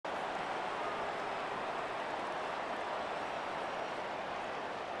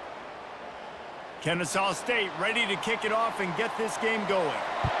Kennesaw State ready to kick it off and get this game going.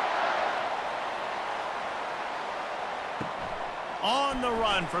 On the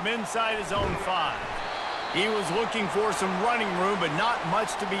run from inside his own 5. He was looking for some running room, but not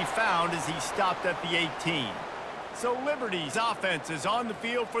much to be found as he stopped at the 18. So Liberty's offense is on the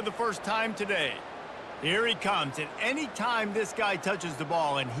field for the first time today. Here he comes, and any time this guy touches the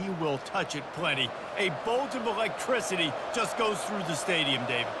ball, and he will touch it plenty, a bolt of electricity just goes through the stadium,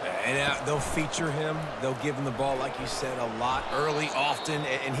 David. And they'll feature him. They'll give him the ball, like you said, a lot, early, often,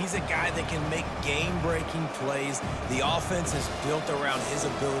 and he's a guy that can make game-breaking plays. The offense is built around his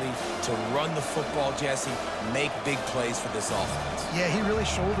ability to run the football, Jesse, make big plays for this offense. Yeah, he really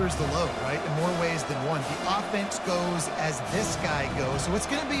shoulders the load, right, in more ways than one. The offense goes as this guy goes, so it's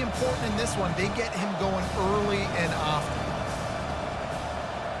going to be important in this one. They get him going early and often.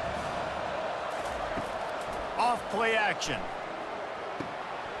 Off play action.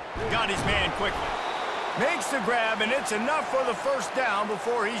 Got his man quickly. Makes the grab, and it's enough for the first down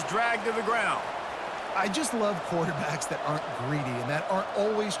before he's dragged to the ground. I just love quarterbacks that aren't greedy and that aren't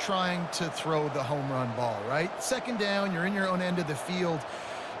always trying to throw the home run ball, right? Second down, you're in your own end of the field.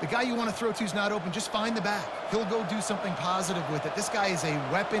 The guy you want to throw to is not open. Just find the back. He'll go do something positive with it. This guy is a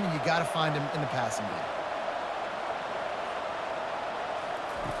weapon, and you got to find him in the passing game.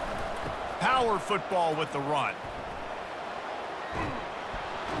 Power football with the run.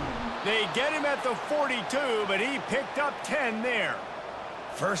 They get him at the 42, but he picked up 10 there.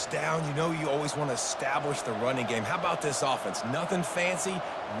 First down, you know you always want to establish the running game. How about this offense? Nothing fancy.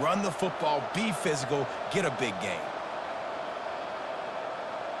 Run the football, be physical, get a big gain.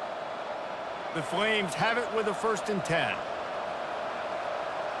 The Flames have it with a 1st and 10.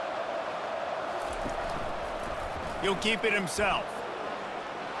 He'll keep it himself.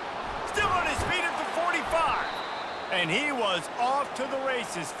 Still on his feet at the 45. And he was off to the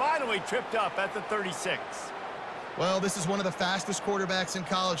races, finally tripped up at the 36. Well, this is one of the fastest quarterbacks in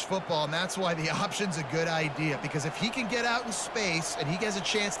college football, and that's why the option's a good idea, because if he can get out in space and he has a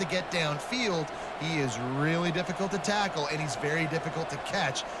chance to get downfield, he is really difficult to tackle, and he's very difficult to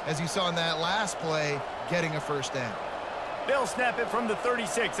catch, as you saw in that last play, getting a first down. They'll snap it from the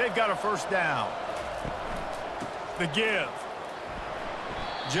 36. They've got a first down. The give.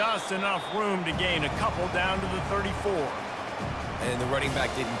 Just enough room to gain a couple down to the 34. And the running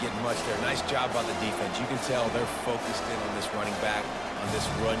back didn't get much there. Nice job by the defense. You can tell they're focused in on this running back, on this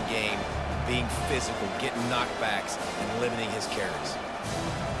run game, being physical, getting knockbacks, and limiting his carries.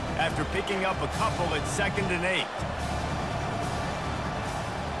 After picking up a couple at 2nd and 8.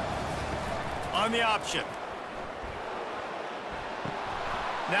 On the option.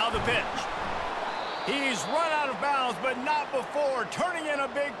 Now the pitch. He's run out of bounds, but not before turning in a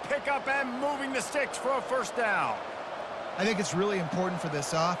big pickup and moving the sticks for a first down. I think it's really important for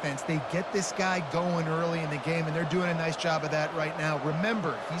this offense. They get this guy going early in the game, and they're doing a nice job of that right now.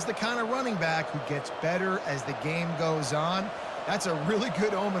 Remember, he's the kind of running back who gets better as the game goes on. That's a really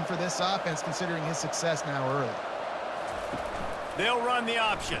good omen for this offense, considering his success now early. They'll run the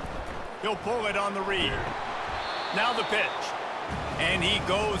option. He'll pull it on the read. Now the pitch. And he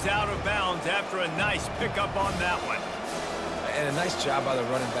goes out of bounds after a nice pickup on that one. And a nice job by the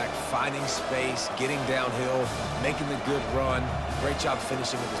running back, finding space, getting downhill, making the good run. Great job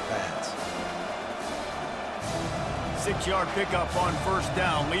finishing with his pads. 6-yard pickup on first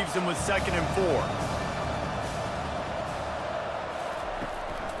down leaves him with 2nd and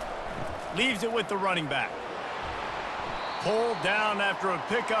 4. Leaves it with the running back. Pulled down after a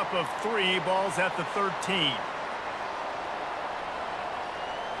pickup of 3, balls at the 13.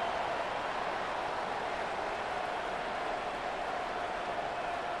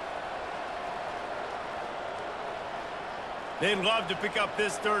 They'd love to pick up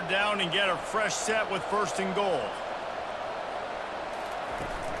this 3rd down and get a fresh set with 1st and goal.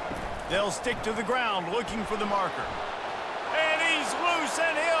 They'll stick to the ground looking for the marker. And he's loose,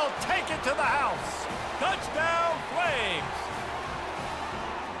 and he'll take it to the house. Touchdown, Flames!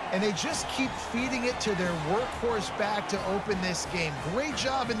 And they just keep feeding it to their workhorse back to open this game. Great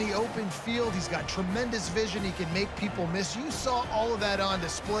job in the open field. He's got tremendous vision. He can make people miss. You saw all of that on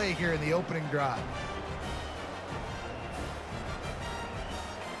display here in the opening drive.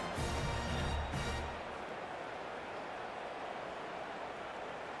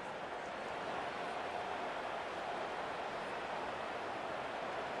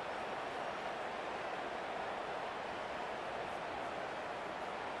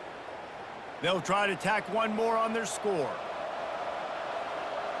 They'll try to tack one more on their score.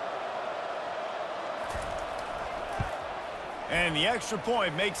 And the extra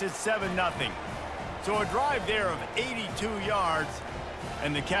point makes it 7-0. So a drive there of 82 yards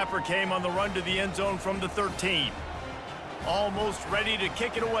And the capper came on the run to the end zone from the 13. Almost ready to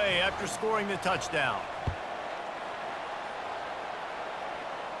kick it away after scoring the touchdown.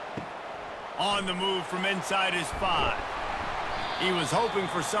 On the move from inside his 5. He was hoping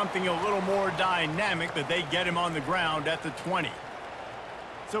for something a little more dynamic, but they get him on the ground at the 20.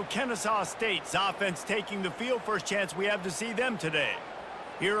 So Kennesaw State's offense taking the field. First chance we have to see them today.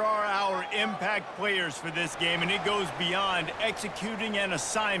 Here are our impact players for this game, and it goes beyond executing an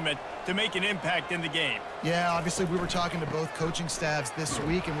assignment to make an impact in the game. Yeah, obviously we were talking to both coaching staffs this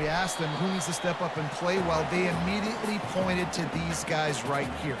week, and we asked them who needs to step up and play well. They immediately pointed to these guys right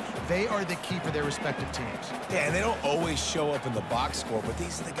here. They are the key for their respective teams. Yeah, and they don't always show up in the box score, but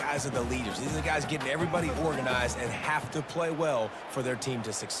these are the guys that are the leaders. These are the guys getting everybody organized and have to play well for their team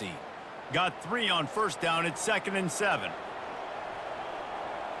to succeed. Got 3 on first down. It's 2nd and 7.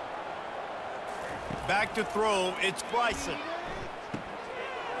 Back to throw, it's Bryson.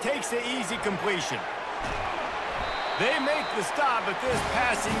 Takes the easy completion. They make the stop, but this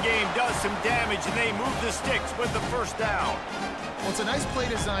passing game does some damage, and they move the sticks with the first down. Well, it's a nice play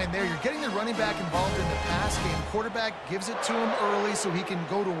design there. You're getting the running back involved in the pass game. Quarterback gives it to him early so he can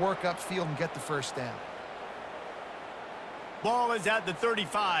go to work upfield and get the first down. Ball is at the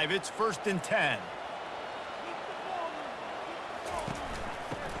 35. It's 1st and 10.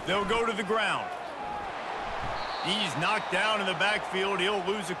 They'll go to the ground. He's knocked down in the backfield. He'll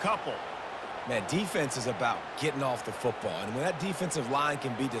lose a couple. Man, defense is about getting off the football. And when that defensive line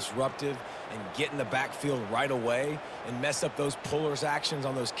can be disruptive and get in the backfield right away and mess up those pullers actions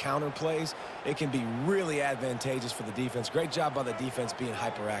on those counter plays, it can be really advantageous for the defense. Great job by the defense being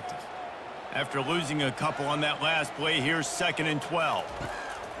hyperactive. After losing a couple on that last play, here's 2nd and 12.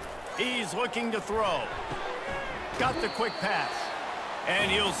 He's looking to throw. Got the quick pass.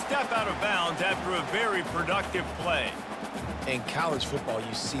 And he'll step out of bounds after a very productive play. In college football,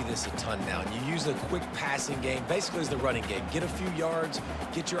 you see this a ton now. You use a quick passing game, basically as the running game. Get a few yards,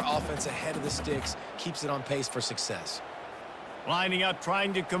 get your offense ahead of the sticks, keeps it on pace for success. Lining up,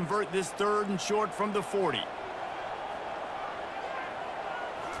 trying to convert this 3rd and short from the 40.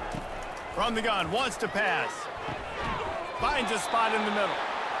 From the gun, wants to pass. Finds a spot in the middle.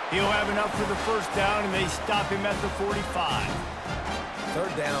 He'll have enough for the first down, and they stop him at the 45.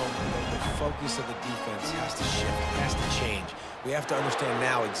 3rd down, the focus of the defense has to shift, has to change. We have to understand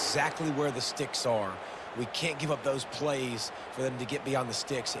now exactly where the sticks are. We can't give up those plays for them to get beyond the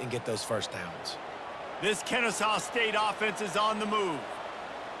sticks and get those first downs. This Kennesaw State offense is on the move.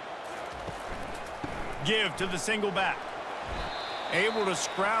 Give to the single back. Able to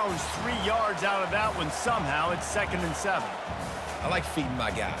scrounge 3 yards out of that one somehow. It's 2nd and 7. I like feeding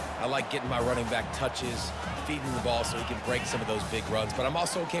my guy. I like getting my running back touches, feeding the ball so he can break some of those big runs. But I'm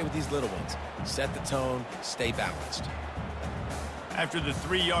also okay with these little ones. Set the tone, stay balanced. After the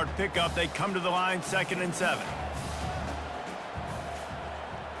 3-yard pickup, they come to the line, 2nd and 7.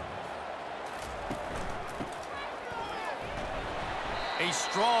 A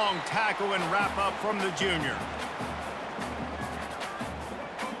strong tackle and wrap up from the junior.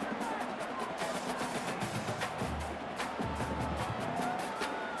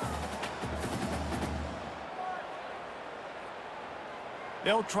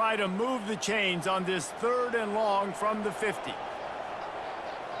 They'll try to move the chains on this 3rd and long from the 50.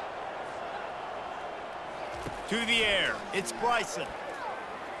 To the air, it's Bryson.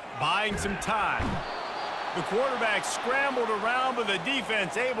 Buying some time. The quarterback scrambled around, but the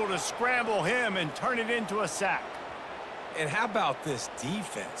defense able to scramble him and turn it into a sack. And how about this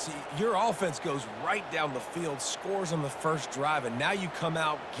defense? Your offense goes right down the field, scores on the first drive, and now you come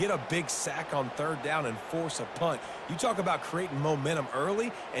out, get a big sack on 3rd down, and force a punt. You talk about creating momentum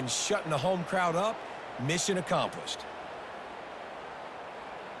early and shutting the home crowd up. Mission accomplished.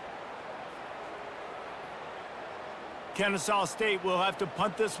 Kennesaw State will have to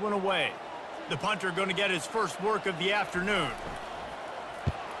punt this one away. The punter going to get his first work of the afternoon.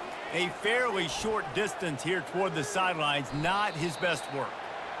 A fairly short distance here toward the sidelines, not his best work.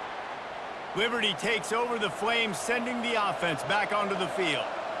 Liberty takes over the Flames, sending the offense back onto the field.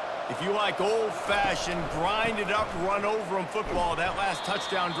 If you like old-fashioned, grind-it-up, run-over-'em football, that last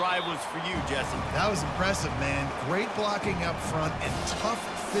touchdown drive was for you, Jesse. That was impressive, man. Great blocking up front and tough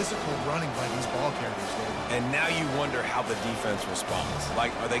physical running by these ball carriers, David. And now you wonder how the defense responds.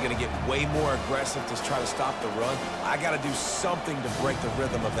 Like, are they going to get way more aggressive to try to stop the run? I got to do something to break the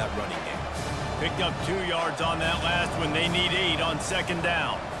rhythm of that running game. Picked up 2 yards on that last one. They need 8 on 2nd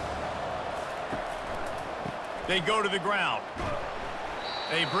down. They go to the ground.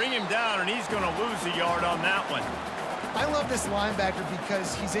 They bring him down, and he's going to lose a yard on that one. I love this linebacker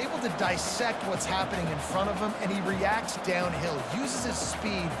because he's able to dissect what's happening in front of him, and he reacts downhill, uses his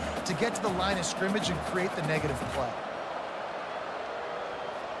speed to get to the line of scrimmage and create the negative play.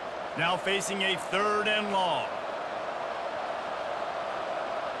 Now facing a 3rd and long.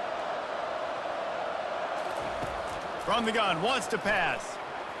 From the gun, wants to pass.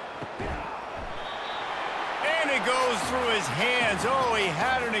 And it goes through his hands. Oh, he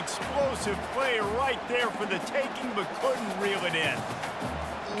had an explosive play right there for the taking, but couldn't reel it in.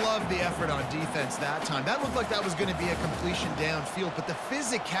 Love the effort on defense that time. That looked like that was going to be a completion downfield, but the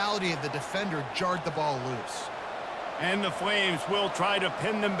physicality of the defender jarred the ball loose. And the Flames will try to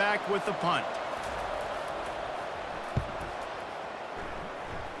pin them back with the punt.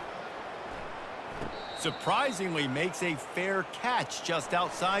 Surprisingly makes a fair catch just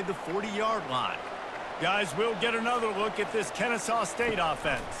outside the 40-yard line. Guys, we'll get another look at this Kennesaw State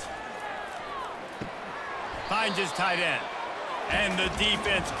offense. Finds his tight end. And the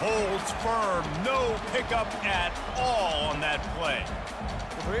defense holds firm. No pickup at all on that play.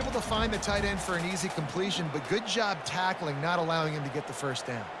 Well, they're able to find the tight end for an easy completion, but good job tackling, not allowing him to get the first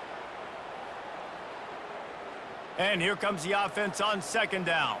down. And here comes the offense on 2nd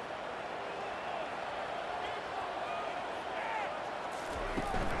down.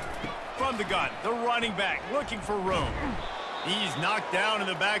 From the gun, the running back looking for room. He's knocked down in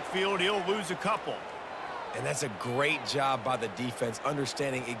the backfield. He'll lose a couple. And that's a great job by the defense,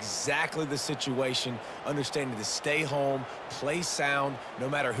 understanding exactly the situation, understanding to stay home, play sound. No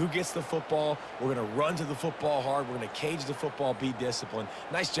matter who gets the football, we're going to run to the football hard. We're going to cage the football, be disciplined.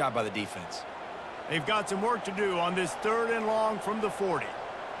 Nice job by the defense. They've got some work to do on this 3rd and long from the 40.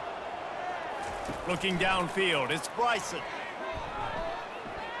 Looking downfield, it's Bryson.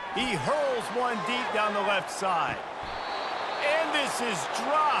 He hurls one deep down the left side. And this is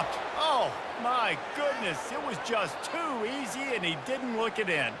dropped. Oh, my goodness. It was just too easy, and he didn't look it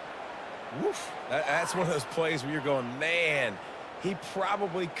in. Woof. That's one of those plays where you're going, man, he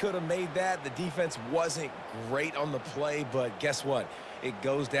probably could have made that. The defense wasn't great on the play, but guess what? It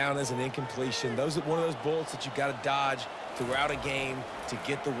goes down as an incompletion. Those are one of those bullets that you got to dodge throughout a game to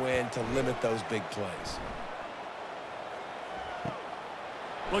get the win, to limit those big plays.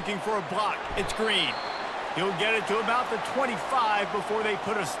 Looking for a block. It's Green. He'll get it to about the 25 before they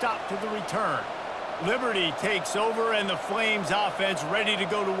put a stop to the return. Liberty takes over, and the Flames offense ready to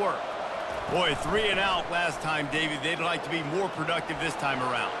go to work. Boy, 3 and out last time, David. They'd like to be more productive this time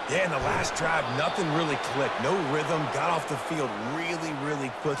around. Yeah, in the last drive, nothing really clicked. No rhythm. Got off the field really, really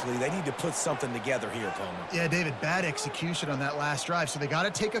quickly. They need to put something together here, Palmer. Yeah, David, bad execution on that last drive, so they got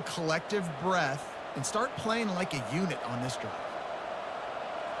to take a collective breath and start playing like a unit on this drive.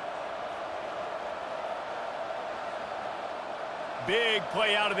 Big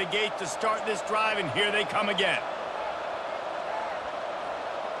play out of the gate to start this drive, and here they come again.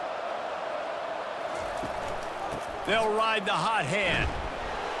 They'll ride the hot hand.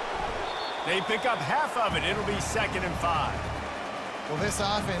 They pick up half of it. It'll be 2nd and 5. Well, this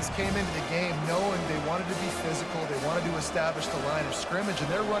offense came into the game knowing they wanted to be physical. They wanted to establish the line of scrimmage, and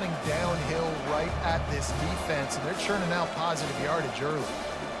they're running downhill right at this defense, and they're churning out positive yardage early.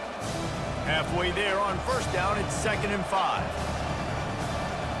 Halfway there on 1st down, it's 2nd and 5.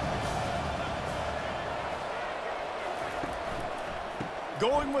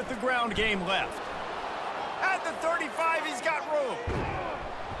 Going with the ground game left. At the 35, he's got room.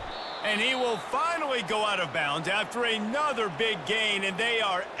 And he will finally go out of bounds after another big gain, and they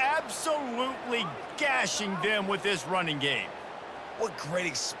are absolutely gashing them with this running game. What great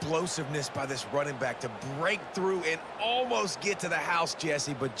explosiveness by this running back to break through and almost get to the house,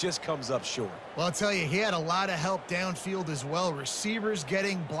 Jesse, but just comes up short. Well, I'll tell you, he had a lot of help downfield as well. Receivers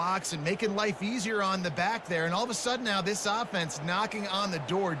getting blocks and making life easier on the back there. And all of a sudden now this offense knocking on the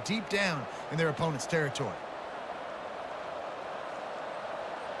door deep down in their opponent's territory.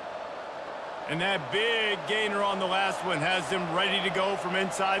 And that big gainer on the last one has them ready to go from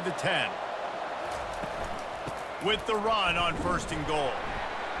inside the 10. With the run on 1st and goal.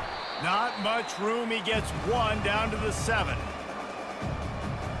 Not much room. He gets one down to the 7.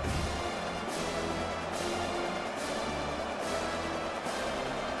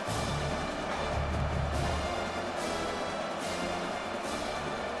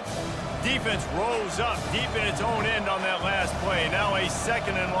 Defense rose up deep in its own end on that last play. Now a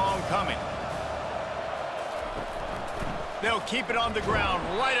 2nd and long coming. They'll keep it on the ground,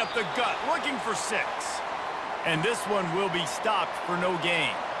 right up the gut, looking for 6. And this one will be stopped for no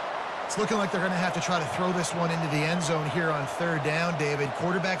gain. It's looking like they're going to have to try to throw this one into the end zone here on third down, David.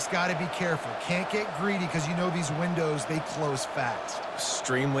 Quarterback's got to be careful. Can't get greedy because you know these windows, they close fast.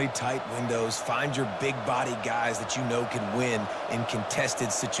 Extremely tight windows. Find your big body guys that you know can win in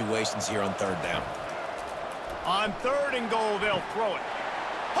contested situations here on third down. On third and goal, they'll throw it.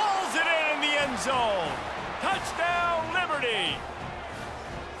 Pulls it in the end zone. Touchdown, Liberty!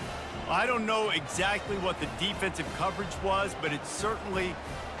 I don't know exactly what the defensive coverage was, but it certainly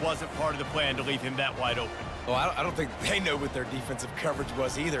wasn't part of the plan to leave him that wide open. Well, I don't think they know what their defensive coverage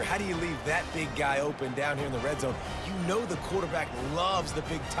was either. How do you leave that big guy open down here in the red zone? You know the quarterback loves the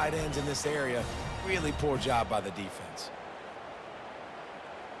big tight ends in this area. Really poor job by the defense.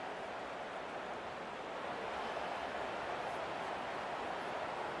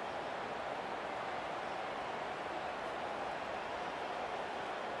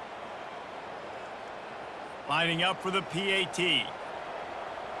 Lining up for the PAT.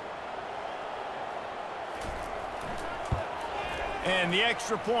 And the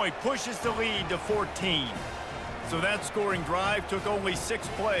extra point pushes the lead to 14. So that scoring drive took only 6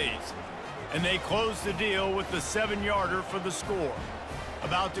 plays. And they closed the deal with the 7-yarder for the score.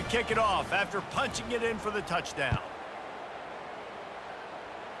 About to kick it off after punching it in for the touchdown.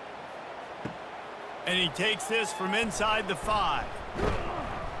 And he takes this from inside the 5.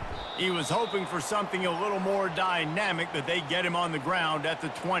 He was hoping for something a little more dynamic, but they get him on the ground at the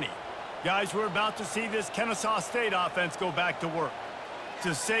 20. Guys, we're about to see this Kennesaw State offense go back to work.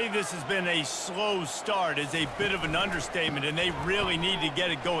 To say this has been a slow start is a bit of an understatement, and they really need to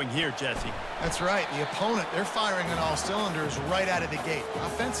get it going here, Jesse. That's right. The opponent, they're firing on all cylinders right out of the gate.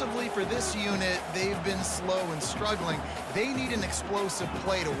 Offensively, for this unit, they've been slow and struggling. They need an explosive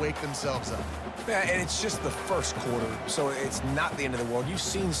play to wake themselves up. Yeah, and it's just the first quarter, so it's not the end of the world. You've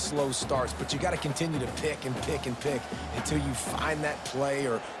seen slow starts, but you got to continue to pick and pick and pick until you find that play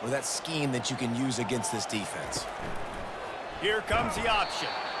or that scheme that you can use against this defense. Here comes the option.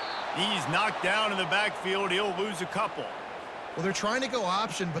 He's knocked down in the backfield. He'll lose a couple. Well, they're trying to go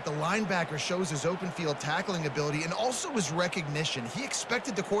option, but the linebacker shows his open field tackling ability and also his recognition. He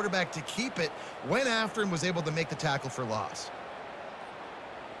expected the quarterback to keep it, went after him, was able to make the tackle for loss.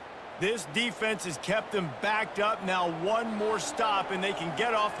 This defense has kept them backed up. Now one more stop, and they can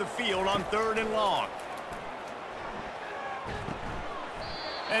get off the field on third and long.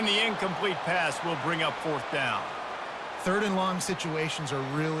 And the incomplete pass will bring up fourth down. Third and long situations are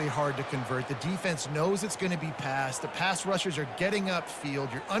really hard to convert. The defense knows it's going to be passed. The pass rushers are getting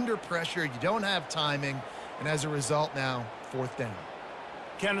upfield. You're under pressure. You don't have timing. And as a result now, fourth down.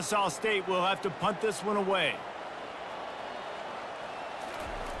 Kennesaw State will have to punt this one away.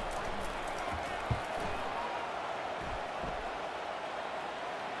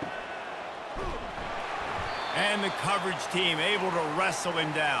 And the coverage team able to wrestle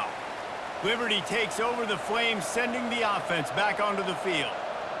him down. Liberty takes over the Flames, sending the offense back onto the field.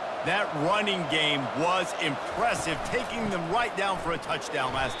 That running game was impressive, taking them right down for a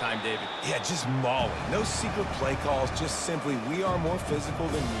touchdown last time, David. Yeah, just mauling. No secret play calls, just simply we are more physical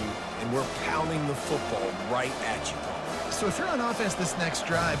than you, and we're pounding the football right at you. So if you're on offense this next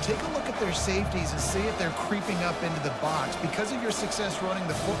drive, take a look at their safeties and see if they're creeping up into the box. Because of your success running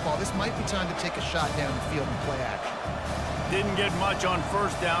the football, this might be time to take a shot down the field and play action. Didn't get much on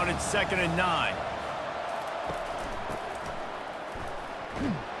first down. It's 2nd and 9.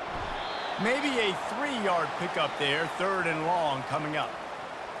 Maybe a 3-yard pickup there. 3rd and long coming up.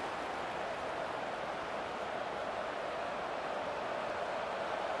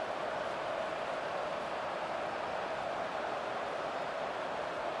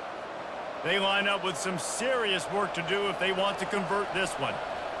 They line up with some serious work to do if they want to convert this one.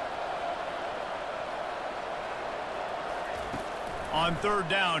 On third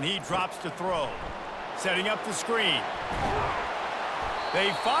down, he drops to throw. Setting up the screen.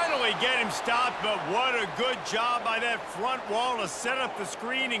 They finally get him stopped, but what a good job by that front wall to set up the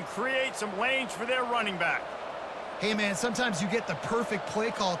screen and create some lanes for their running back. Hey, man, sometimes you get the perfect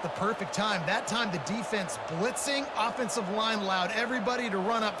play call at the perfect time. That time, the defense blitzing, offensive line allowed everybody to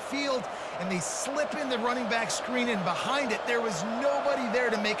run upfield, and they slip in the running back screen, and behind it, there was nobody there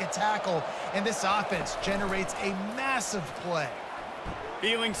to make a tackle, and this offense generates a massive play.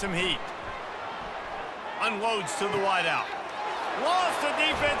 Feeling some heat. Unloads to the wideout. Lost the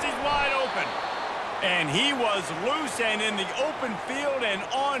defense, he's wide open. And he was loose and in the open field and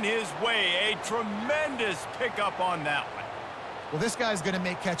on his way. A tremendous pickup on that one. Well, this guy's going to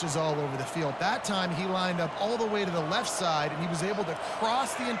make catches all over the field. That time, he lined up all the way to the left side, and he was able to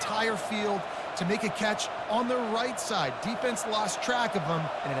cross the entire field to make a catch on the right side. Defense lost track of him,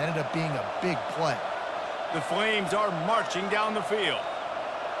 and it ended up being a big play. The Flames are marching down the field.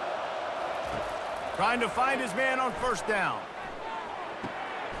 Trying to find his man on first down.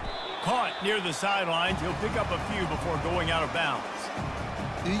 Caught near the sidelines. He'll pick up a few before going out of bounds.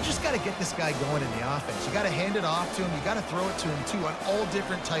 You just got to get this guy going in the offense. You got to hand it off to him. You got to throw it to him, too, on all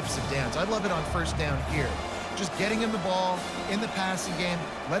different types of downs. I love it on first down here. Just getting him the ball in the passing game,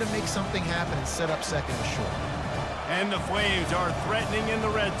 let him make something happen and set up second and short. And the Flames are threatening in the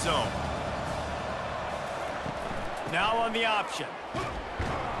red zone. Now on the option.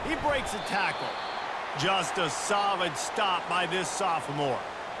 He breaks a tackle. Just a solid stop by this sophomore.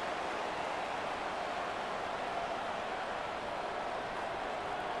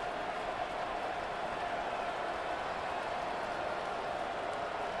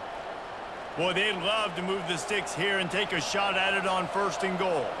 Boy, they'd love to move the sticks here and take a shot at it on first and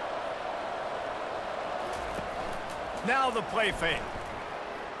goal. Now the play fake.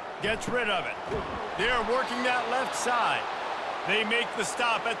 Gets rid of it. They're working that left side. They make the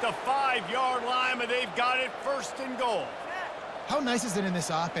stop at the 5-yard line, but they've got it first and goal. How nice is it in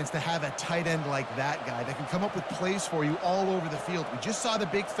this offense to have a tight end like that guy that can come up with plays for you all over the field? We just saw the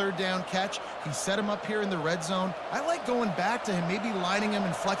big third down catch. He set him up here in the red zone. I like going back to him, maybe lining him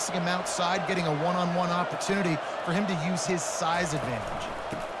and flexing him outside, getting a one-on-one opportunity for him to use his size advantage.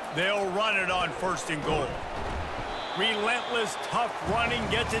 They'll run it on first and goal. Relentless, tough running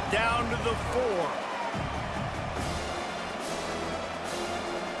gets it down to the 4.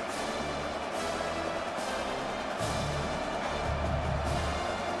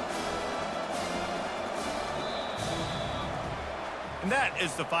 And that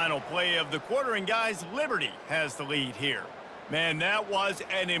is the final play of the quarter, and guys, Liberty has the lead here. Man, that was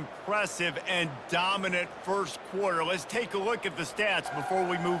an impressive and dominant first quarter. Let's take a look at the stats before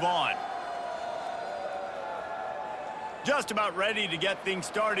we move on. Just about ready to get things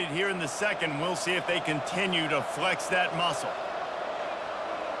started here in the second. We'll see if they continue to flex that muscle.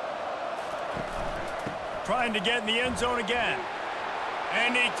 Trying to get in the end zone again.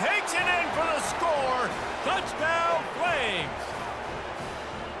 And he takes it in for the score. Touchdown, Flames.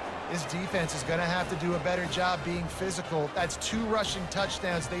 This defense is going to have to do a better job being physical. That's 2 rushing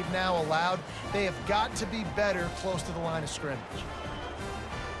touchdowns they've now allowed. They have got to be better close to the line of scrimmage.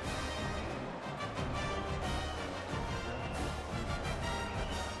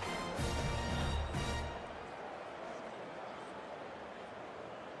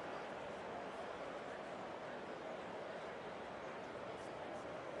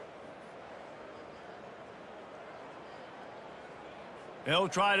 They'll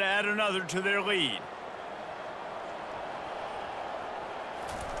try to add another to their lead.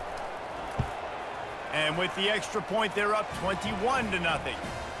 And with the extra point, they're up 21-0.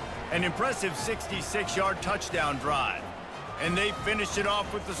 An impressive 66-yard touchdown drive. And they finished it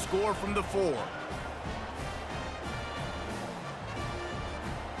off with the score from the 4.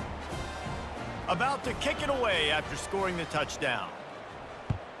 About to kick it away after scoring the touchdown.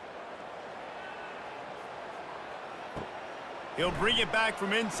 He'll bring it back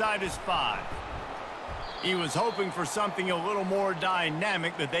from inside his 5. He was hoping for something a little more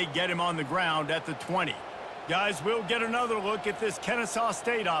dynamic, but they get him on the ground at the 20. Guys, we'll get another look at this Kennesaw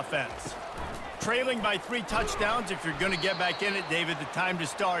State offense. Trailing by 3 touchdowns. If you're going to get back in it, David, the time to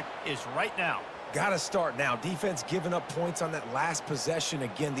start is right now. Got to start now. Defense giving up points on that last possession.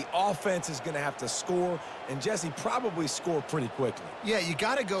 Again, the offense is going to have to score, and Jesse probably score pretty quickly. Yeah, you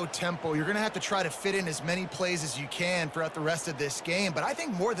got to go tempo. You're going to have to try to fit in as many plays as you can throughout the rest of this game. But I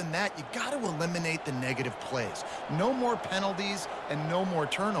think more than that, you got to eliminate the negative plays. No more penalties and no more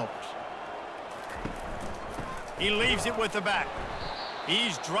turnovers. He leaves it with the back.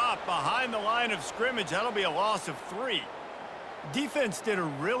 He's dropped behind the line of scrimmage. That'll be a loss of 3. Defense did a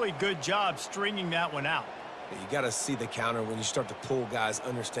really good job stringing that one out. You got to see the counter when you start to pull guys,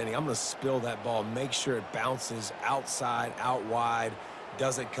 understanding I'm going to spill that ball, make sure it bounces outside, out wide,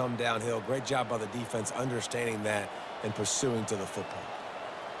 doesn't come downhill. Great job by the defense understanding that and pursuing to the football.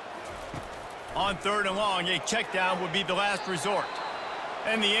 On 3rd and long, a check down would be the last resort.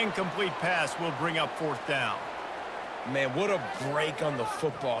 And the incomplete pass will bring up 4th down. Man, what a break on the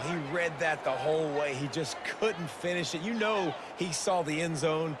football. He read that the whole way. He just couldn't finish it. You know he saw the end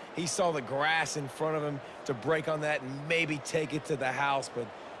zone. He saw the grass in front of him to break on that and maybe take it to the house, but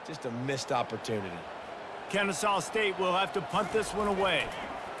just a missed opportunity. Kennesaw State will have to punt this one away.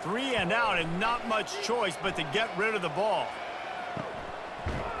 3 and out and not much choice but to get rid of the ball.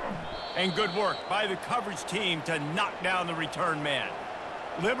 And good work by the coverage team to knock down the return man.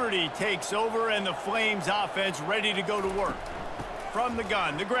 Liberty takes over, and the Flames offense ready to go to work. From the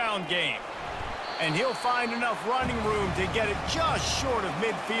gun, the ground game. And he'll find enough running room to get it just short of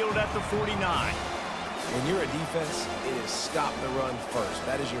midfield at the 49. When you're a defense, it is stop the run first.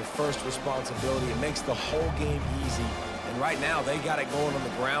 That is your first responsibility. It makes the whole game easy. And right now, they got it going on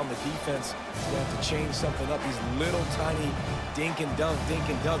the ground. The defense is going to have to change something up. These little tiny dink and dunk, dink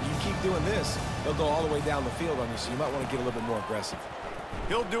and dunk. You keep doing this, they'll go all the way down the field on you, so you might want to get a little bit more aggressive.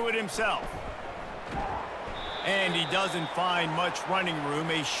 He'll do it himself. And he doesn't find much running room,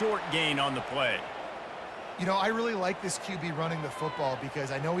 a short gain on the play. You know, I really like this QB running the football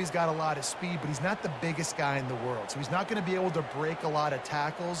because I know he's got a lot of speed, but he's not the biggest guy in the world. So he's not going to be able to break a lot of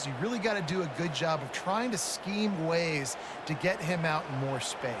tackles. You really got to do a good job of trying to scheme ways to get him out in more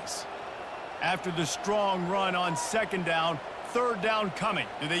space. After the strong run on second down, third down coming.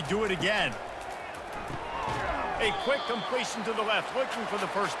 Do they do it again? A quick completion to the left, looking for the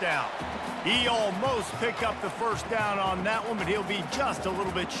first down. He almost picked up the first down on that one, but he'll be just a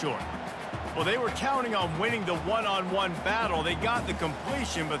little bit short. Well, they were counting on winning the one-on-one battle. They got the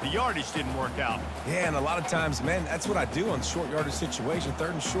completion, but the yardage didn't work out. Yeah, and a lot of times, man, that's what I do on short yardage situation.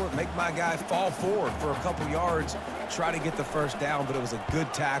 Third and short, make my guy fall forward for a couple yards, try to get the first down, but it was a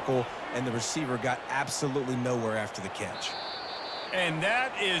good tackle, and the receiver got absolutely nowhere after the catch. And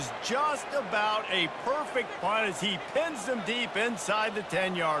that is just about a perfect punt as he pins them deep inside the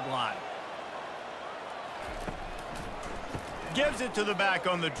 10-yard line. Gives it to the back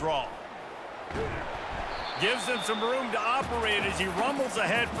on the draw. Gives him some room to operate as he rumbles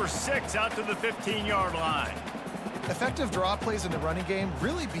ahead for 6 out to the 15-yard line. Effective draw plays in the running game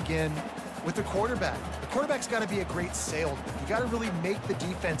really begin with the quarterback. The quarterback's got to be a great salesman. You got to really make the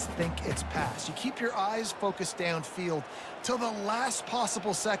defense think it's pass. You keep your eyes focused downfield till the last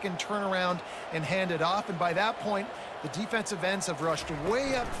possible second, turn around and hand it off. And by that point, the defensive ends have rushed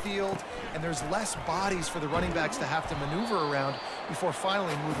way upfield, and there's less bodies for the running backs to have to maneuver around before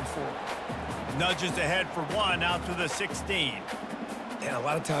finally moving forward. Nudges ahead for 1 out to the 16. And a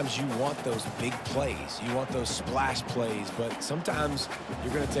lot of times you want those big plays. You want those splash plays, but sometimes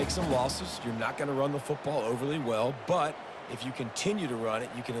you're going to take some losses. You're not going to run the football overly well, but if you continue to run it,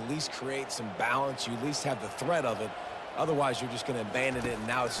 you can at least create some balance. You at least have the threat of it. Otherwise, you're just going to abandon it, and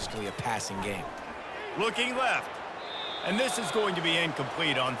now it's just going to be a passing game. Looking left. And this is going to be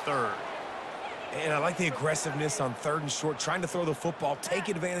incomplete on third. And I like the aggressiveness on third and short, trying to throw the football, take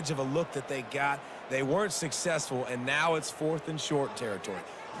advantage of a look that they got. They weren't successful, and now it's fourth and short territory.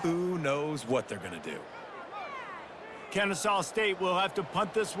 Who knows what they're going to do? Kennesaw State will have to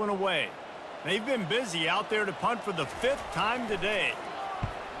punt this one away. They've been busy out there to punt for the 5th time today.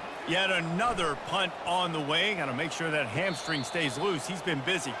 Yet another punt on the way. Got to make sure that hamstring stays loose. He's been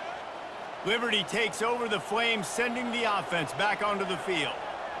busy. Liberty takes over the Flames, sending the offense back onto the field.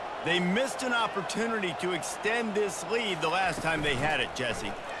 They missed an opportunity to extend this lead the last time they had it,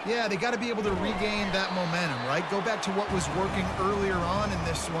 Jesse. Yeah, they got to be able to regain that momentum, right? Go back to what was working earlier on in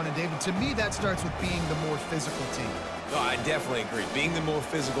this one. And, David, to me, that starts with being the more physical team. No, I definitely agree. Being the more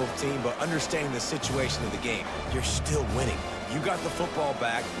physical team, but understanding the situation of the game. You're still winning. You got the football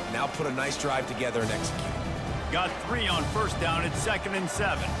back. Now put a nice drive together and execute. Got 3 on first down at 2nd and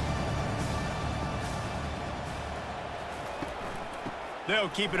 7. They'll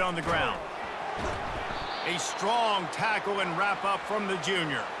keep it on the ground. A strong tackle and wrap up from the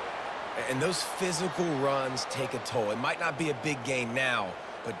junior. And those physical runs take a toll. It might not be a big gain now,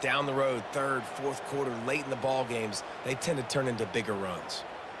 but down the road, third, fourth quarter, late in the ball games, they tend to turn into bigger runs.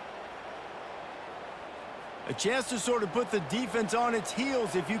 A chance to sort of put the defense on its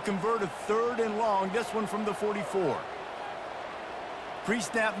heels if you convert a 3rd and long. This one from the 44.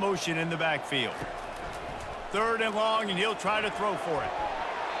 Pre-snap motion in the backfield. 3rd and long, and he'll try to throw for it.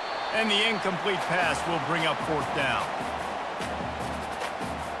 And the incomplete pass will bring up 4th down.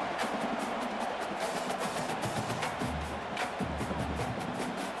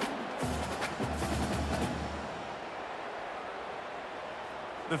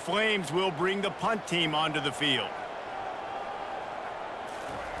 The Flames will bring the punt team onto the field.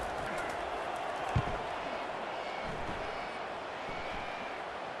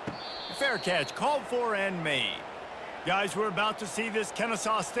 Fair catch, called for and made. Guys, we're about to see this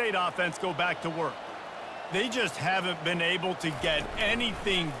Kennesaw State offense go back to work. They just haven't been able to get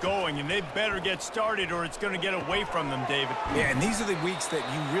anything going, and they better get started or it's going to get away from them, David. Yeah, and these are the weeks that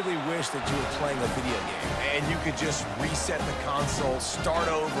you really wish that you were playing a video game, and you could just reset the console, start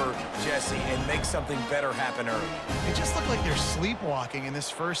over, Jesse, and make something better happen early. They just look like they're sleepwalking in this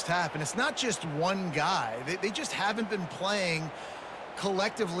first half, and it's not just one guy. They just haven't been playing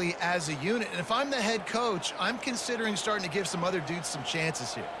collectively as a unit. And if I'm the head coach, I'm considering starting to give some other dudes some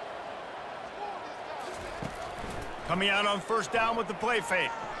chances here. Coming out on first down with the play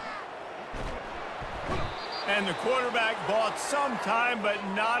fake. And the quarterback bought some time, but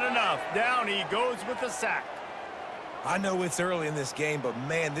not enough. Down he goes with the sack. I know it's early in this game, but,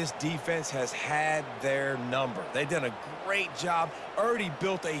 man, this defense has had their number. They've done a great job, already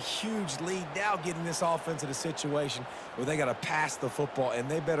built a huge lead, now getting this offense in a situation where they got to pass the football, and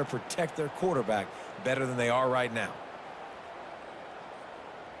they better protect their quarterback better than they are right now.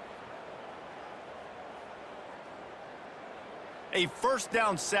 A first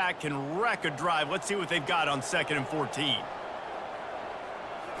down sack can wreck a drive. Let's see what they've got on 2nd and 14.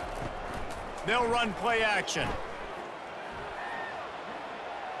 They'll run play action.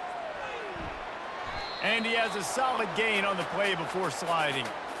 And he has a solid gain on the play before sliding.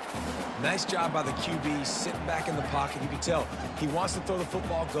 Nice job by the QB, sitting back in the pocket. You can tell he wants to throw the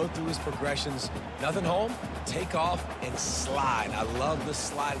football, go through his progressions. Nothing home, take off, and slide. I love the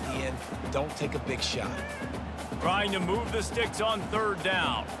slide at the end. Don't take a big shot. Trying to move the sticks on 3rd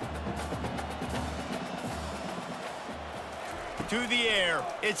down. To the air,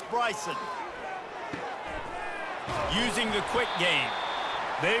 it's Bryson. Using the quick game.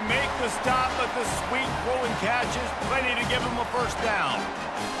 They make the stop, but the sweet rolling catch is plenty to give him a first down.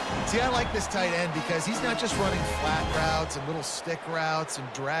 See, I like this tight end because he's not just running flat routes and little stick routes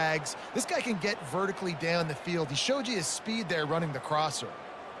and drags. This guy can get vertically down the field. He showed you his speed there running the crosser.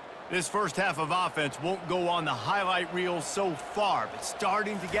 This first half of offense won't go on the highlight reel so far, but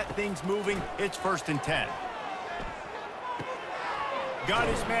starting to get things moving, it's 1st and 10. Got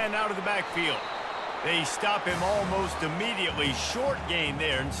his man out of the backfield. They stop him almost immediately. Short gain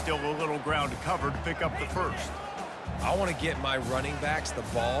there, and still a little ground to cover to pick up the first. I want to get my running backs the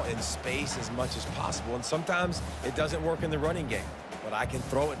ball in space as much as possible, and sometimes it doesn't work in the running game. But I can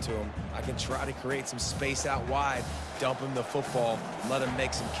throw it to him. I can try to create some space out wide, dump him the football, let him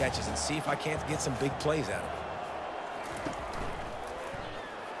make some catches, and see if I can't get some big plays out of him.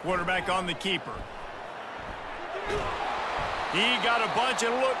 Quarterback on the keeper. He got a bunch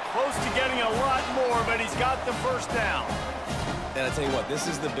and looked close to getting a lot more, but he's got the first down. And I tell you what, this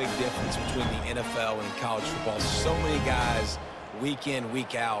is the big difference between the NFL and college football. So many guys, week in,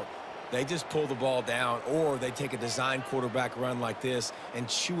 week out, they just pull the ball down, or they take a design quarterback run like this and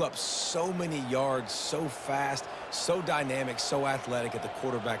chew up so many yards so fast, so dynamic, so athletic at the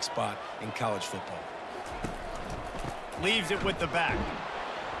quarterback spot in college football. Leaves it with the back.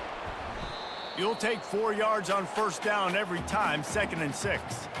 You'll take 4 yards on first down every time, 2nd and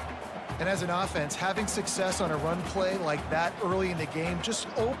 6. And as an offense, having success on a run play like that early in the game just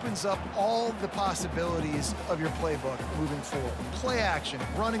opens up all the possibilities of your playbook moving forward. Play action,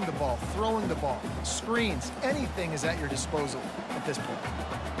 running the ball, throwing the ball, screens, anything is at your disposal at this point.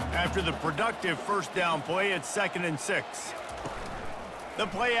 After the productive first down play, it's 2nd and 6. The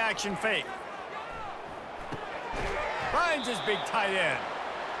play action fake. Finds his big tight end.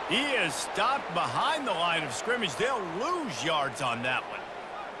 He is stopped behind the line of scrimmage. They'll lose yards on that one.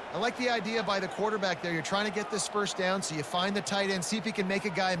 I like the idea by the quarterback there. You're trying to get this first down, so you find the tight end, see if he can make a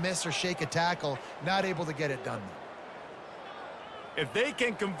guy miss or shake a tackle. Not able to get it done. If they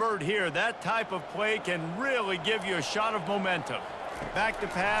can convert here, that type of play can really give you a shot of momentum. Back to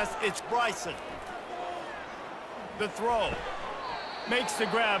pass, it's Bryson. The throw. Makes the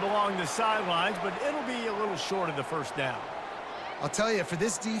grab along the sidelines, but it'll be a little short of the first down. I'll tell you, for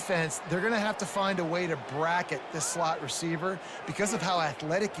this defense, they're going to have to find a way to bracket this slot receiver because of how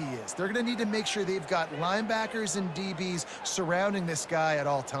athletic he is. They're going to need to make sure they've got linebackers and DBs surrounding this guy at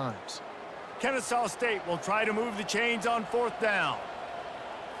all times. Kennesaw State will try to move the chains on 4th down.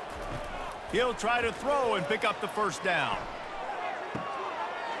 He'll try to throw and pick up the first down.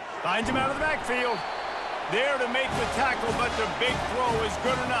 Finds him out of the backfield. There to make the tackle, but the big throw is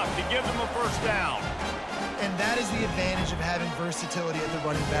good enough to give them a first down. And that is the advantage of having versatility at the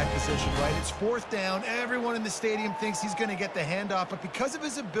running back position, right? It's 4th down. Everyone in the stadium thinks he's going to get the handoff, but because of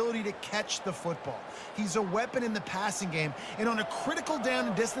his ability to catch the football, he's a weapon in the passing game. And on a critical down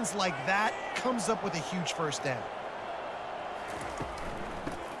and distance like that, comes up with a huge first down.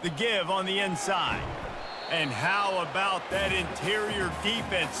 The give on the inside. And how about that interior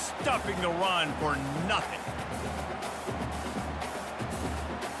defense stuffing the run for nothing?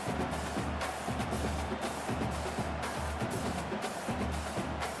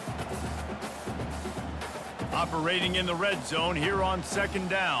 Operating in the red zone here on 2nd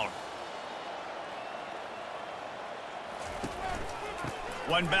down.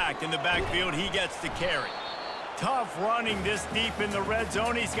 One back in the backfield, he gets the carry. Tough running this deep in the red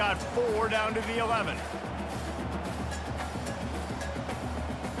zone. He's got 4 down to the 11.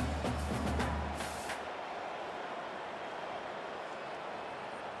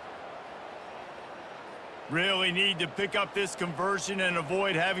 Really need to pick up this conversion and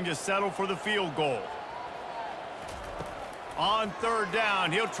avoid having to settle for the field goal. On third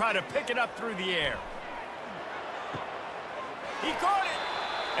down, he'll try to pick it up through the air. He caught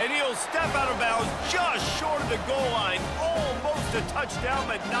it, and he'll step out of bounds just short of the goal line. Almost a touchdown,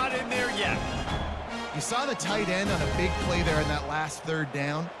 but not in there yet. You saw the tight end on a big play there in that last third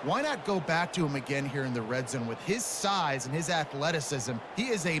down. Why not go back to him again here in the red zone? With his size and his athleticism, he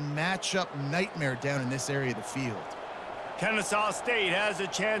is a matchup nightmare down in this area of the field. Kennesaw State has a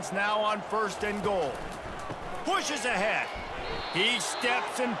chance now on 1st and goal. Pushes ahead. He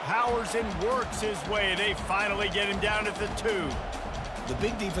steps and powers and works his way. They finally get him down at the 2. The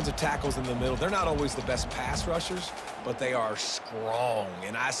big defensive tackles in the middle, they're not always the best pass rushers, but they are strong,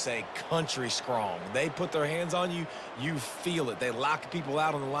 and I say country strong. They put their hands on you, you feel it. They lock people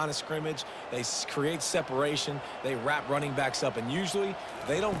out on the line of scrimmage. They create separation. They wrap running backs up, and usually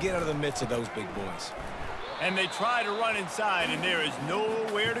they don't get out of the midst of those big boys. And they try to run inside, and there is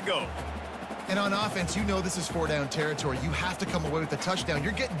nowhere to go. And on offense, you know this is 4-down territory. You have to come away with a touchdown.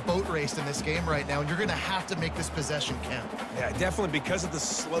 You're getting boat raced in this game right now, and you're going to have to make this possession count. Yeah, definitely because of the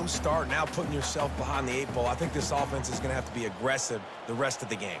slow start, now putting yourself behind the 8 ball, I think this offense is going to have to be aggressive the rest of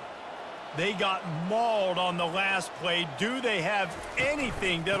the game. They got mauled on the last play. Do they have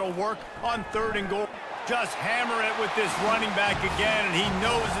anything that'll work on 3rd and goal? Just hammer it with this running back again, and he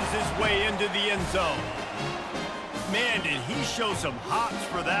noses his way into the end zone. Man, did he show some hops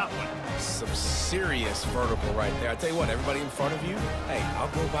for that one. Some serious vertical right there. I tell you what, everybody in front of you, hey, I'll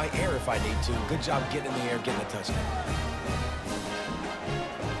go by air if I need to. Good job getting in the air, getting a touchdown.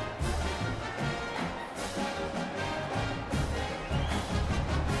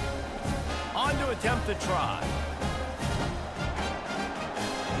 On to attempt the try.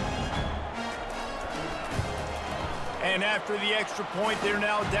 And after the extra point, they're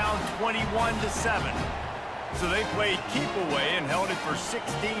now down 21-7. So they played keep away and held it for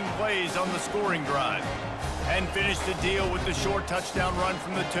 16 plays on the scoring drive. And finished the deal with the short touchdown run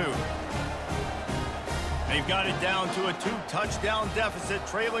from the 2. They've got it down to a 2-touchdown deficit,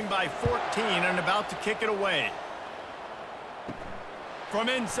 trailing by 14 and about to kick it away. From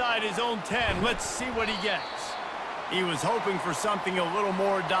inside his own 10, let's see what he gets. He was hoping for something a little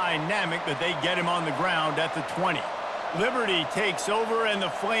more dynamic, but they get him on the ground at the 20. Liberty takes over, and the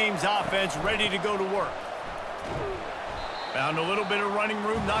Flames offense ready to go to work. Found a little bit of running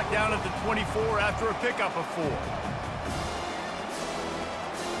room, knocked down at the 24 after a pickup of 4.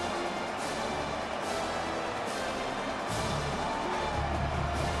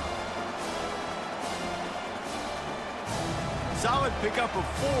 Solid pickup of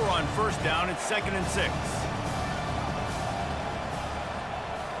 4 on 1st down. It's 2nd and 6.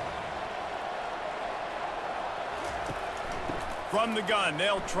 From the gun,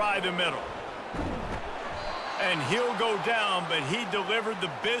 they'll try the middle. And he'll go down, but he delivered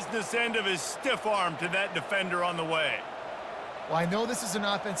the business end of his stiff arm to that defender on the way. Well, I know this is an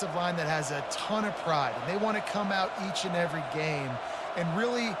offensive line that has a ton of pride, and they want to come out each and every game and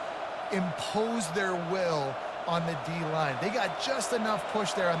really impose their will on the D-line. They got just enough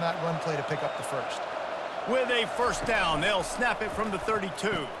push there on that run play to pick up the 1st. With a 1st down, they'll snap it from the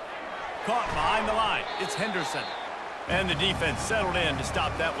 32. Caught behind the line. It's Henderson. And the defense settled in to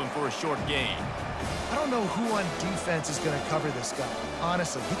stop that one for a short gain. I don't know who on defense is going to cover this guy.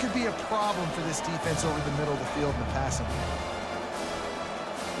 Honestly, he could be a problem for this defense over the middle of the field in the passing game.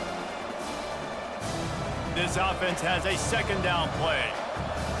 This offense has a 2nd down play.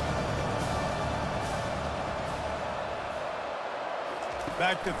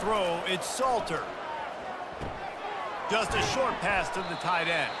 Back to throw, it's Salter. Just a short pass to the tight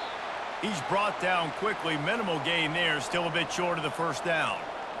end. He's brought down quickly. Minimal gain there, still a bit short of the 1st down.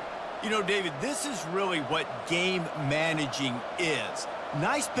 You know, David, this is really what game managing is.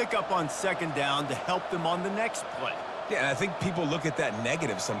 Nice pickup on 2nd down to help them on the next play. Yeah, and I think people look at that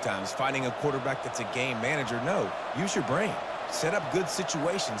negative sometimes, finding a quarterback that's a game manager. No, use your brain. Set up good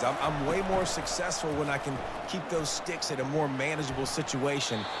situations. I'm way more successful when I can keep those sticks at a more manageable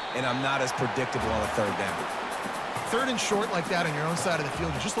situation, and I'm not as predictable on a 3rd down. 3rd and short like that on your own side of the field,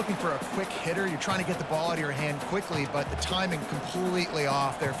 you're just looking for a quick hitter. You're trying to get the ball out of your hand quickly, but the timing completely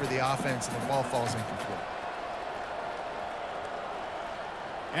off there for the offense, and the ball falls incomplete.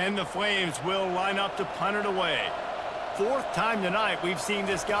 And the Flames will line up to punt it away. 4th time tonight we've seen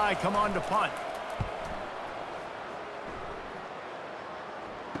this guy come on to punt.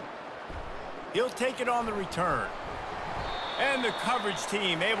 He'll take it on the return. And the coverage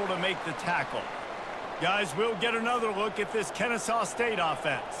team able to make the tackle. Guys, we'll get another look at this Kennesaw State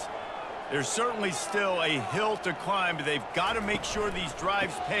offense. There's certainly still a hill to climb, but they've got to make sure these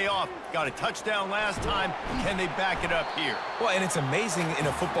drives pay off. Got a touchdown last time. Can they back it up here? Well, and it's amazing in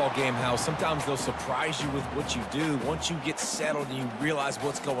a football game how sometimes they'll surprise you with what you do. Once you get settled and you realize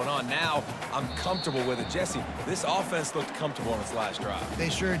what's going on, now I'm comfortable with it. Jesse, this offense looked comfortable on its last drive. They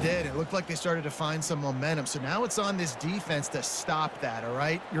sure did. It looked like they started to find some momentum. So now it's on this defense to stop that, all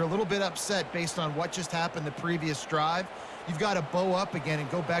right? You're a little bit upset based on what just happened the previous drive. You've got to bow up again and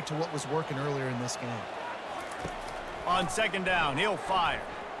go back to what was working earlier in this game. On second down, he'll fire.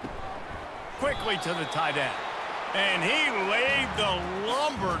 Quickly to the tight end. And he laid the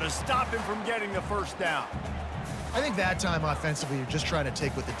lumber to stop him from getting the first down. I think that time offensively, you're just trying to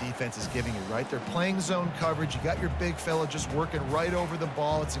take what the defense is giving you, right? They're playing zone coverage. You got your big fella just working right over the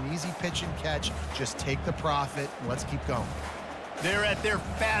ball. It's an easy pitch and catch. Just take the profit and let's keep going. They're at their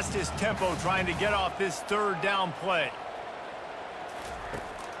fastest tempo trying to get off this third down play.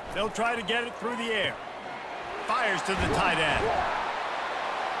 They'll try to get it through the air. Fires to the tight end.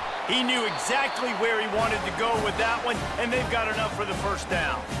 He knew exactly where he wanted to go with that one, and they've got enough for the first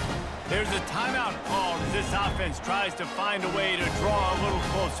down. There's a timeout called as this offense tries to find a way to draw a little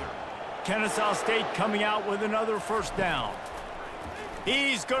closer. Kennesaw State coming out with another first down.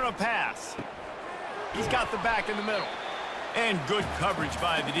 He's going to pass. He's got the back in the middle. And good coverage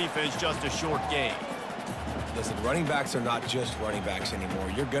by the defense, just a short gain. Listen, running backs are not just running backs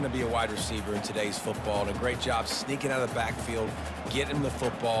anymore. You're going to be a wide receiver in today's football, and a great job sneaking out of the backfield, getting them the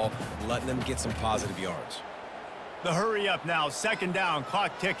football, letting them get some positive yards. The hurry up now, second down,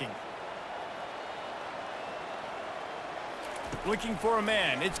 clock ticking. Looking for a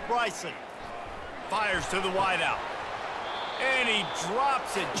man, it's Bryson. Fires to the wideout. And he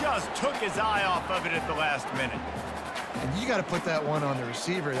drops it, just took his eye off of it at the last minute. And you got to put that one on the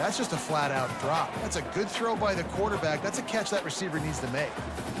receiver. That's just a flat-out drop. That's a good throw by the quarterback. That's a catch that receiver needs to make.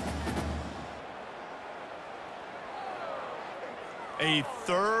 A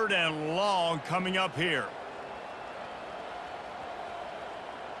third and long coming up here.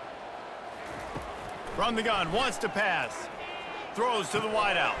 From the gun, wants to pass. Throws to the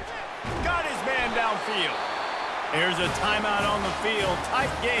wideout. Got his man downfield. Here's a timeout on the field. Tight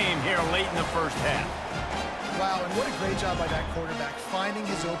game here late in the first half. Wow, and what a great job by that quarterback finding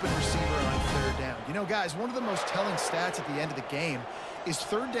his open receiver on third down. You know, guys, one of the most telling stats at the end of the game is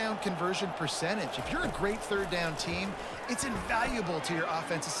third down conversion percentage. If you're a great third down team, it's invaluable to your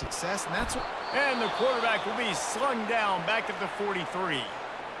offensive success, and that's what... And the quarterback will be slung down back at the 43.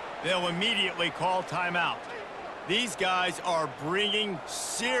 They'll immediately call timeout. These guys are bringing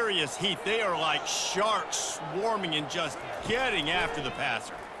serious heat. They are like sharks swarming and just getting after the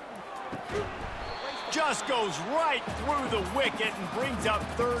passer. Just goes right through the wicket and brings up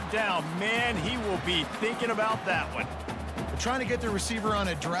third down. Man, he will be thinking about that one. They're trying to get the receiver on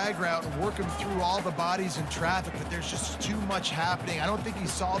a drag route and work him through all the bodies in traffic, but there's just too much happening. I don't think he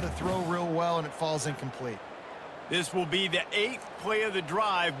saw the throw real well, and it falls incomplete. This will be the 8th play of the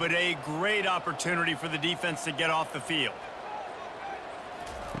drive, but a great opportunity for the defense to get off the field.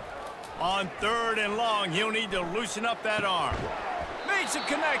 On third and long, he'll need to loosen up that arm. Makes a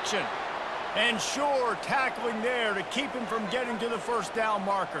connection. And sure, tackling there to keep him from getting to the first down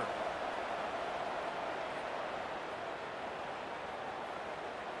marker.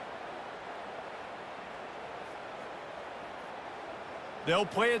 They'll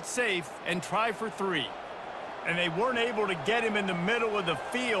play it safe and try for 3. And they weren't able to get him in the middle of the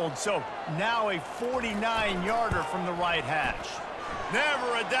field, so now a 49-yarder from the right hash.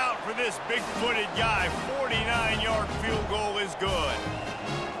 Never a doubt for this big-footed guy. 49-yard field goal is good.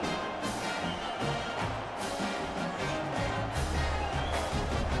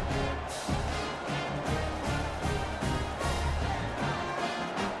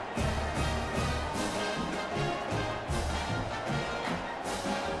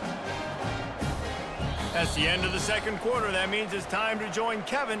 That's the end of the second quarter. That means it's time to join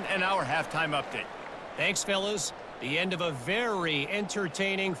Kevin and our halftime update. Thanks, fellas. The end of a very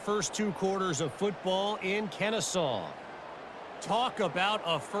entertaining first 2 quarters of football in Kennesaw. Talk about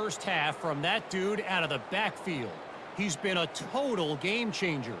a first half from that dude out of the backfield. He's been a total game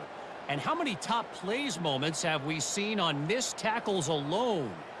changer. And how many top plays moments have we seen on missed tackles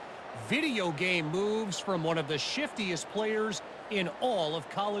alone? Video game moves from one of the shiftiest players in all of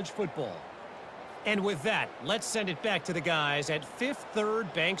college football. And with that, let's send it back to the guys at Fifth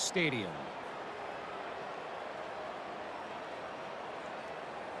Third Bank Stadium.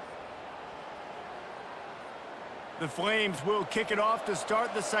 The Flames will kick it off to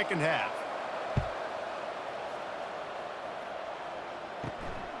start the second half.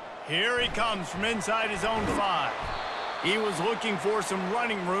 Here he comes from inside his own 5. He was looking for some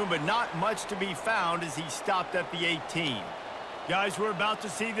running room, but not much to be found as he stopped at the 18. Guys, we're about to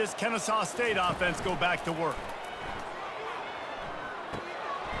see this Kennesaw State offense go back to work.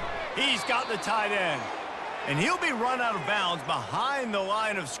 He's got the tight end. And he'll be run out of bounds behind the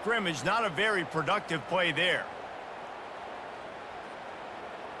line of scrimmage. Not a very productive play there.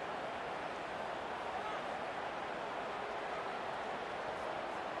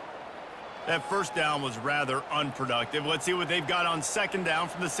 That first down was rather unproductive. Let's see what they've got on second down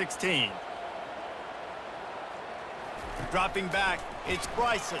from the 16. Dropping back, it's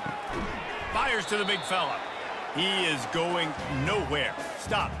Bryson. Fires to the big fella. He is going nowhere.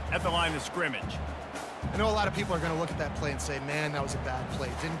 Stop at the line of scrimmage. I know a lot of people are going to look at that play and say, man, that was a bad play.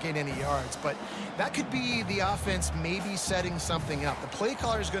 Didn't gain any yards. But that could be the offense maybe setting something up. The play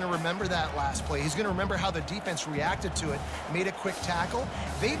caller is going to remember that last play. He's going to remember how the defense reacted to it, made a quick tackle.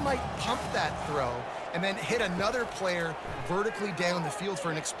 They might pump that throw and then hit another player vertically down the field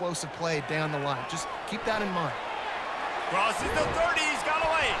for an explosive play down the line. Just keep that in mind. Crosses the 30. He's got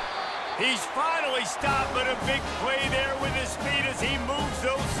away. He's finally stopped, but a big play there with his speed as he moves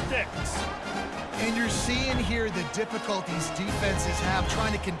those sticks. And you're seeing here the difficulties defenses have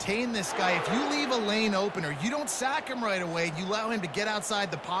trying to contain this guy. If you leave a lane open or you don't sack him right away, you allow him to get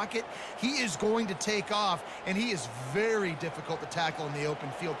outside the pocket, he is going to take off, and he is very difficult to tackle in the open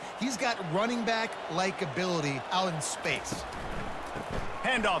field. He's got running back-like ability out in space.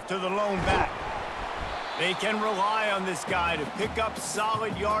 Handoff to the lone back. They can rely on this guy to pick up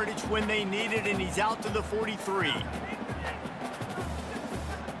solid yardage when they need it, and he's out to the 43.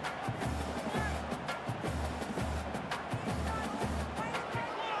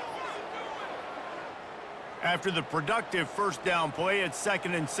 After the productive first down play, it's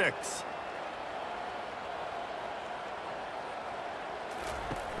 2nd and 6.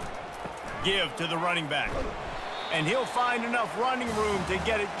 Give to the running back. And he'll find enough running room to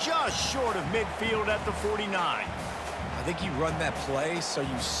get it just short of midfield at the 49. I think you run that play so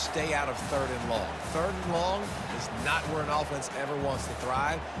you stay out of 3rd and long. 3rd and long is not where an offense ever wants to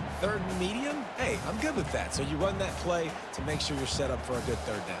thrive. 3rd and medium, hey, I'm good with that. So you run that play to make sure you're set up for a good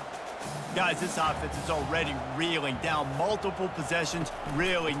 3rd down. Guys, this offense is already reeling down multiple possessions.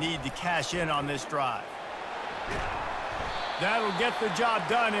 Really need to cash in on this drive. That'll get the job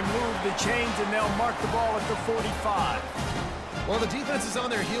done and move the chains, and they'll mark the ball at the 45. Well, the defense is on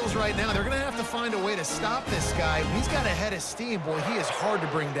their heels right now. They're going to have to find a way to stop this guy. He's got a head of steam. Boy, he is hard to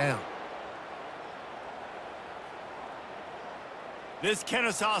bring down. This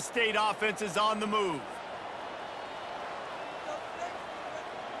Kennesaw State offense is on the move.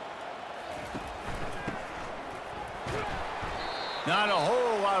 Not a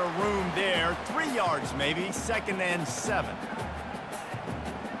whole lot of room there. 3 yards maybe. 2nd and 7.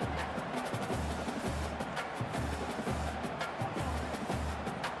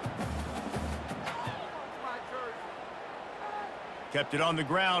 Kept it on the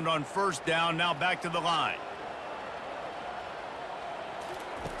ground on first down. Now back to the line.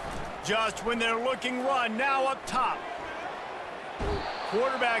 Just when they're looking run. Now up top.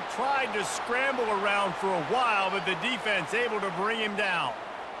 Quarterback tried to scramble around for a while, but the defense able to bring him down.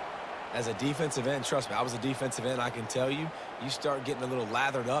 As a defensive end, trust me, I was a defensive end, I can tell you, you start getting a little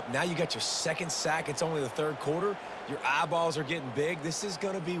lathered up. Now you got your 2nd sack. It's only the 3rd quarter. Your eyeballs are getting big. This is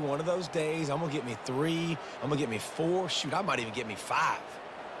going to be one of those days. I'm going to get me 3. I'm going to get me 4. Shoot, I might even get me 5.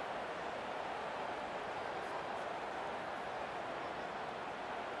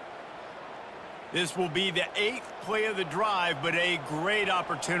 This will be the 8th play of the drive, but a great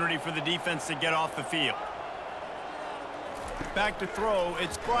opportunity for the defense to get off the field. Back to throw,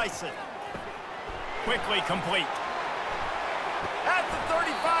 it's Bryson. Quickly complete. At the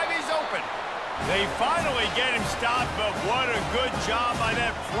 35, he's open. They finally get him stopped, but what a good job by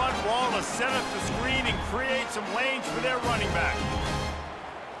that front wall to set up the screen and create some lanes for their running back.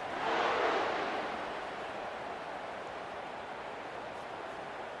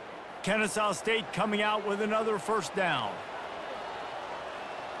 Kennesaw State coming out with another first down.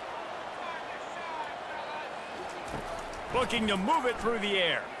 Looking to move it through the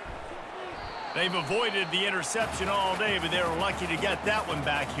air. They've avoided the interception all day, but they were lucky to get that one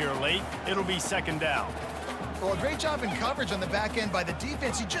back here late. It'll be 2nd down. Well, a great job in coverage on the back end by the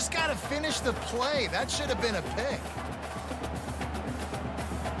defense. You just got to finish the play. That should have been a pick.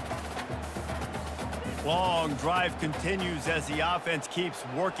 Long drive continues as the offense keeps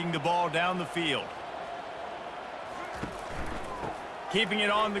working the ball down the field. Keeping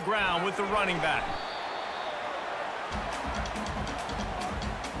it on the ground with the running back.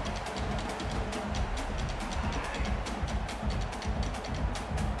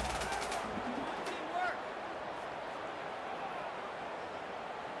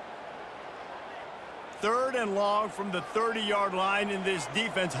 3rd and long from the 30-yard line, in this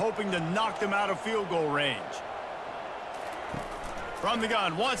defense hoping to knock them out of field goal range. From the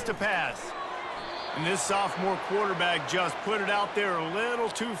gun, wants to pass. And this sophomore quarterback just put it out there a little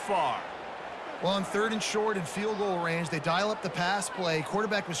too far. Well, on 3rd and short and field goal range, they dial up the pass play.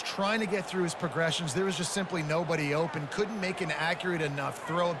 Quarterback was trying to get through his progressions. There was just simply nobody open. Couldn't make an accurate enough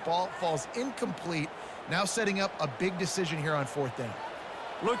throw. Ball falls incomplete. Now setting up a big decision here on 4th down.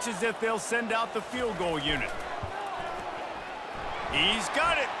 Looks as if they'll send out the field goal unit. He's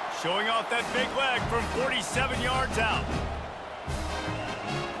got it. Showing off that big leg from 47 yards out.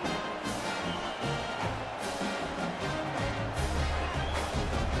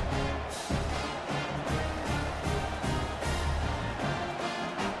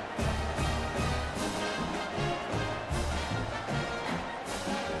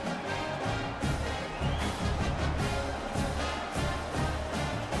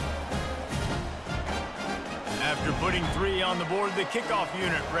 After putting 3 on the board, the kickoff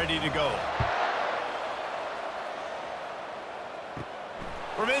unit ready to go.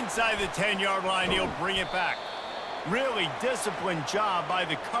 From inside the 10-yard line, he'll bring it back. Really disciplined job by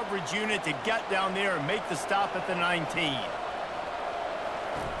the coverage unit to get down there and make the stop at the 19.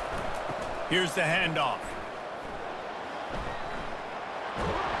 Here's the handoff.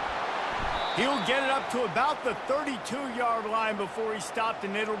 He'll get it up to about the 32-yard line before he stopped,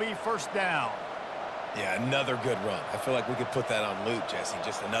 and it'll be 1st down. Yeah, another good run. I feel like we could put that on loop, Jesse.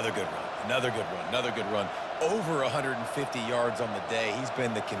 Just another good run, another good run, another good run. Over 150 yards on the day. He's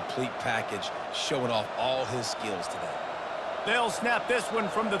been the complete package, showing off all his skills today. They'll snap this one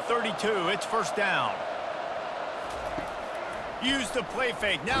from the 32. It's 1st down. Use the play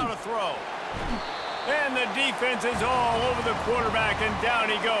fake. Now to throw. And the defense is all over the quarterback, and down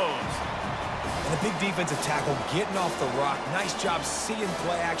he goes. And a big defensive tackle getting off the rock. Nice job seeing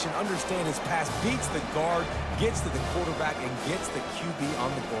play action, understand his pass, beats the guard, gets to the quarterback, and gets the QB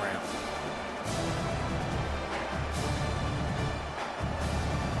on the ground.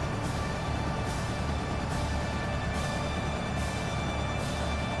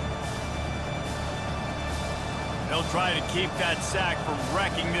 They'll try to keep that sack from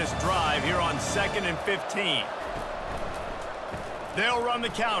wrecking this drive here on 2nd and 15. They'll run the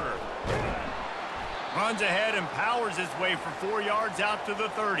counter. Runs ahead and powers his way for 4 yards out to the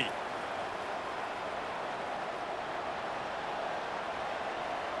 30.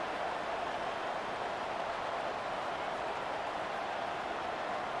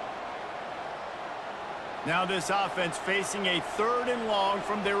 Now this offense facing a 3rd and long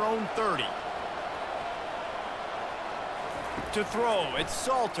from their own 30. To throw, it's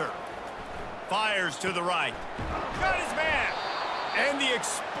Salter. Fires to the right. Got his man. And the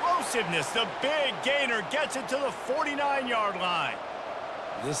explosiveness, the big gainer gets it to the 49-yard line.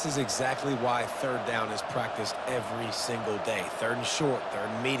 This is exactly why 3rd down is practiced every single day. 3rd and short, 3rd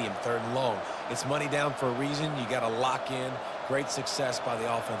and medium, 3rd and long. It's money down for a reason. You got to lock in. Great success by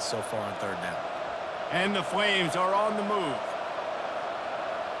the offense so far on 3rd down. And the Flames are on the move.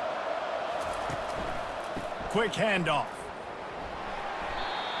 Quick handoff.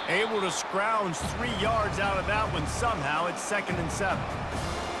 Able to scrounge 3 yards out of that one somehow. It's 2nd and 7.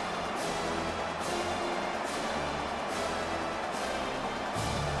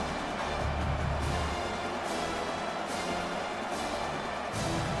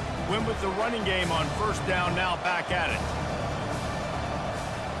 Win with the running game on 1st down, now back at it.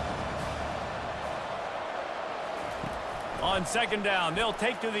 On 2nd down, they'll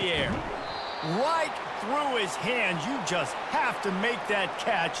take to the air. Right through his hands. You just have to make that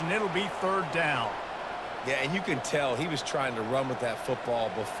catch, and it'll be 3rd down. Yeah, and you can tell he was trying to run with that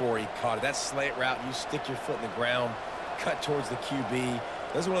football before he caught it. That slant route, you stick your foot in the ground, cut towards the QB.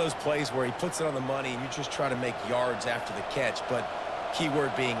 This is one of those plays where he puts it on the money, and you just try to make yards after the catch, but key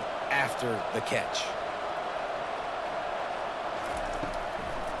word being after the catch.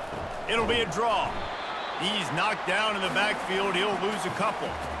 It'll be a draw. He's knocked down in the backfield. He'll lose a couple.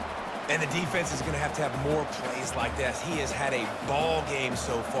 And the defense is going to have more plays like that. He has had a ball game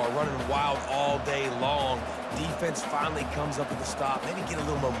so far, running wild all day long. Defense finally comes up with a stop. Maybe get a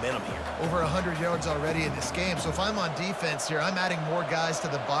little momentum here. Over 100 yards already in this game. So if I'm on defense here, I'm adding more guys to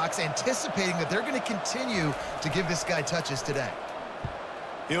the box, anticipating that they're going to continue to give this guy touches today.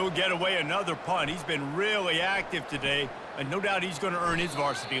 He'll get away another punt. He's been really active today, and no doubt he's going to earn his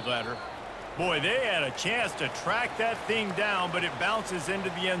varsity ladder. Boy, they had a chance to track that thing down, but it bounces into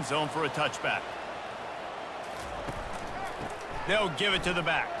the end zone for a touchback. They'll give it to the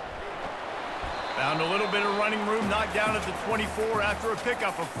back. Found a little bit of running room, knocked down at the 24 after a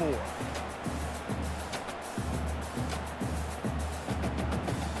pickup of 4.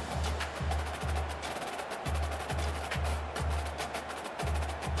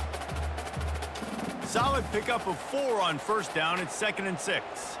 Solid pickup of 4 on first down. It's 2nd and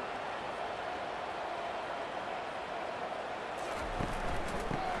 6.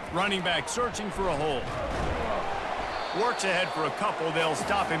 Running back searching for a hole. Works ahead for a couple. They'll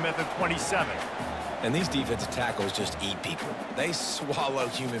stop him at the 27. And these defensive tackles just eat people. They swallow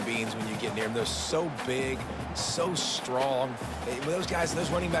human beings when you get near them. They're so big, so strong. When those guys, those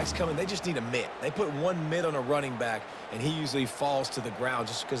running backs come in, they just need a mitt. They put one mitt on a running back, and he usually falls to the ground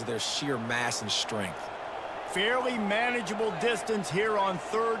just because of their sheer mass and strength. Fairly manageable distance here on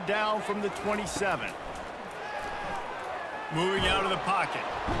 3rd down from the 27. Moving out of the pocket.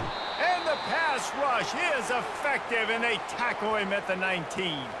 And the pass rush is effective, and they tackle him at the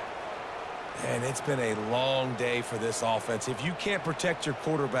 19. And it's been a long day for this offense. If you can't protect your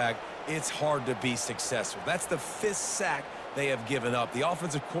quarterback, it's hard to be successful. That's the 5th sack they have given up. The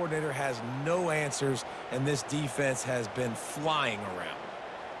offensive coordinator has no answers, and this defense has been flying around.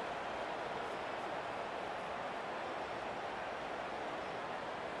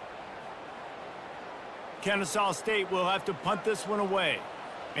 Kennesaw State will have to punt this one away.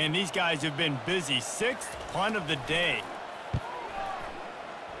 Man, these guys have been busy. 6th punt of the day.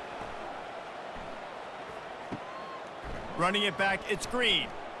 Running it back, it's Green.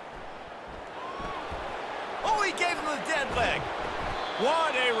 Oh, he gave him the dead leg.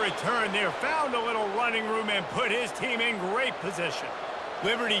 What a return there. Found a little running room and put his team in great position.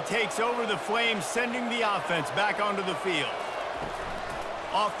 Liberty takes over the Flames, sending the offense back onto the field.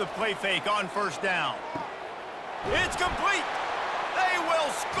 Off the play fake on first down. It's complete. They will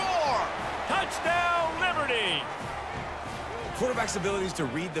score. Touchdown, Liberty. Quarterback's abilities to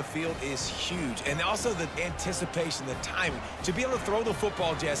read the field is huge, and also the anticipation, the timing. To be able to throw the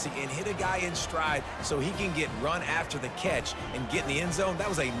football, Jesse, and hit a guy in stride so he can get run after the catch and get in the end zone, that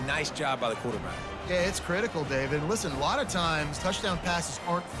was a nice job by the quarterback. Yeah, it's critical, David. And listen, a lot of times touchdown passes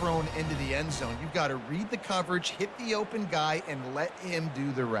aren't thrown into the end zone. You've got to read the coverage, hit the open guy, and let him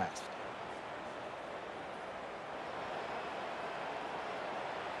do the rest.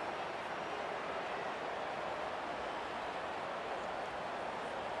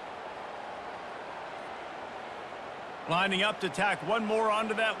 Lining up to tack one more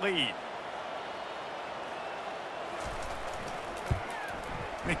onto that lead.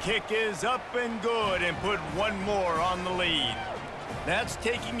 The kick is up and good, and put one more on the lead. That's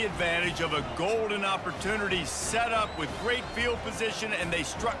taking advantage of a golden opportunity set up with great field position, and they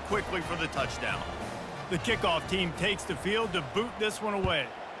struck quickly for the touchdown. The kickoff team takes the field to boot this one away.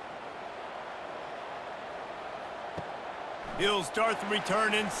 He'll start the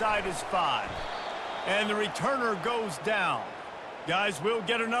return inside his 5. And the returner goes down. Guys, we'll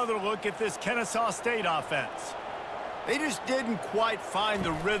get another look at this Kennesaw State offense. They just didn't quite find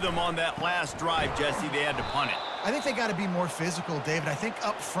the rhythm on that last drive, Jesse. They had to punt it. I think they got to be more physical, David. I think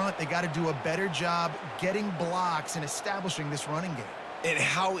up front they got to do a better job getting blocks and establishing this running game. And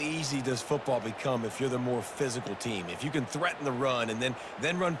how easy does football become if you're the more physical team? If you can threaten the run and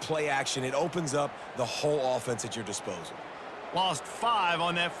then run play action, it opens up the whole offense at your disposal. Lost 5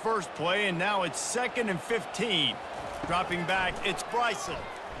 on that first play, and now it's 2nd and 15. Dropping back, it's Bryson.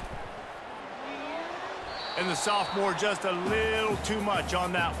 And the sophomore just a little too much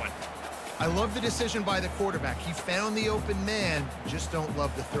on that one. I love the decision by the quarterback. He found the open man, just don't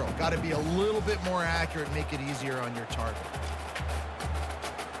love the throw. Got to be a little bit more accurate, make it easier on your target.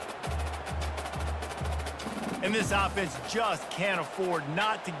 And this offense just can't afford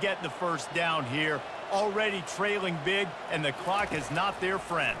not to get the first down here. Already trailing big, and the clock is not their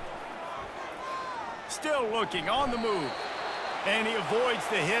friend. Still looking on the move. And he avoids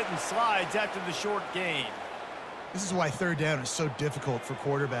the hit and slides after the short gain. This is why 3rd down is so difficult for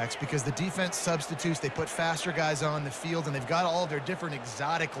quarterbacks, because the defense substitutes. They put faster guys on the field, and they've got all their different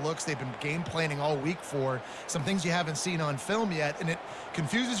exotic looks they've been game planning all week for, some things you haven't seen on film yet, and it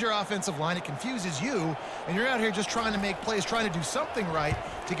confuses your offensive line. It confuses you, and you're out here just trying to make plays, trying to do something right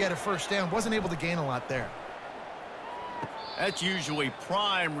to get a first down. Wasn't able to gain a lot there. That's usually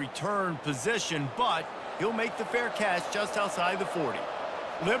prime return position, but he'll make the fair catch just outside the 40.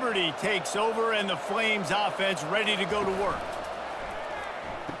 Liberty takes over, and the Flames offense ready to go to work.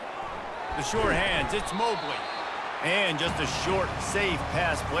 The short hands, it's Mobley. And just a short, safe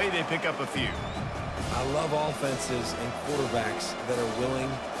pass play. They pick up a few. I love offenses and quarterbacks that are willing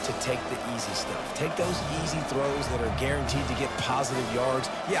to take the easy stuff. Take those easy throws that are guaranteed to get positive yards.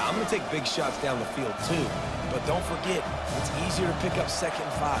 Yeah, I'm going to take big shots down the field too. But don't forget, it's easier to pick up 2nd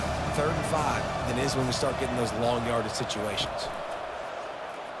and 5, 3rd and 5 than it is when we start getting those long yardage situations.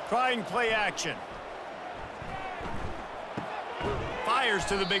 Trying play action. Fires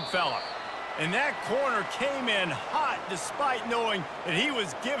to the big fella. And that corner came in hot despite knowing that he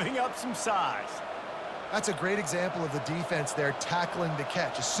was giving up some size. That's a great example of the defense there tackling the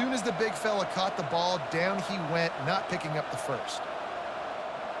catch. As soon as the big fella caught the ball, down he went, not picking up the first.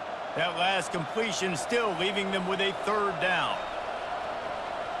 That last completion still leaving them with a third down.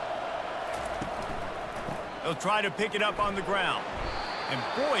 They'll try to pick it up on the ground. And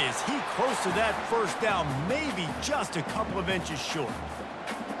boy, is he close to that first down, maybe just a couple of inches short.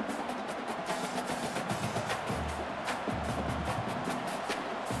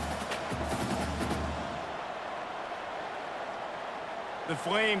 The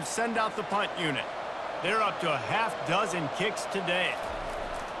Flames send out the punt unit. They're up to a half dozen kicks today.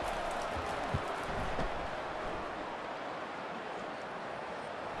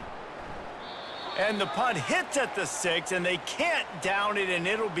 And the punt hits at the 6, and they can't down it, and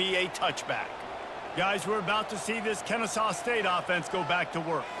it'll be a touchback. Guys, we're about to see this Kennesaw State offense go back to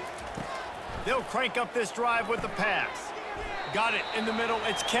work. They'll crank up this drive with the pass. Got it in the middle.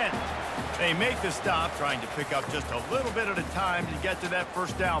 It's Kent. They make the stop, trying to pick up just a little bit at a time to get to that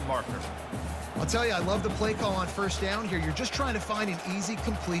first down marker. I'll tell you, I love the play call on first down here. You're just trying to find an easy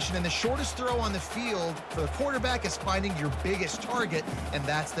completion, and the shortest throw on the field for the quarterback is finding your biggest target, and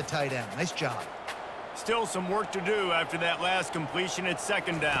that's the tight end. Nice job. Still some work to do after that last completion. It's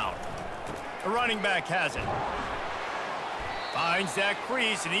second down. The running back has it. Finds that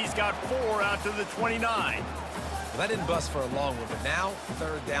crease, and he's got 4 out to the 29. Well, that didn't bust for a long one, but now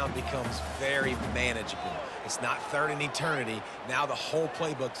third down becomes very manageable. It's not third in eternity. Now the whole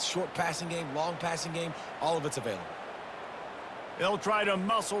playbook, short passing game, long passing game, all of it's available. They'll try to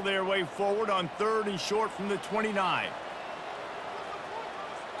muscle their way forward on third and short from the 29.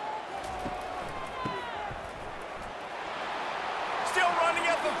 Still running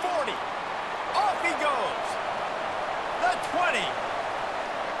at the 40. Off he goes. The 20.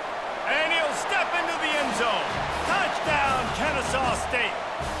 And he'll step into the end zone. Touchdown, Kennesaw State.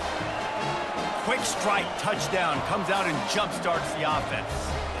 Quick strike touchdown comes out and jump-starts the offense.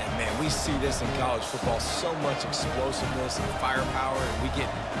 And, man, we see this in college football, so much explosiveness and firepower, and we get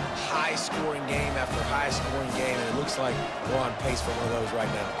high-scoring game after high-scoring game, and it looks like we're on pace for one of those right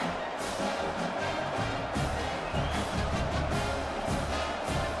now.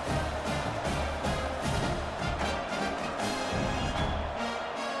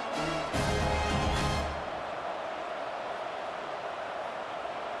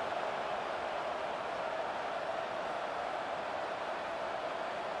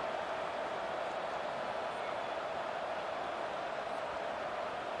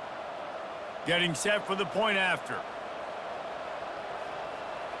 Getting set for the point after.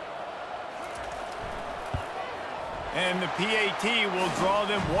 And the PAT will draw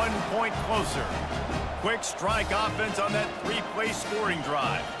them 1 point closer. Quick strike offense on that 3-play scoring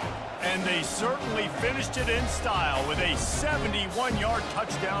drive. And they certainly finished it in style with a 71-yard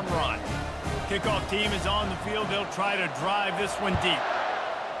touchdown run. Kickoff team is on the field. They'll try to drive this one deep.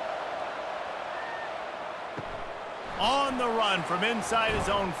 On the run from inside his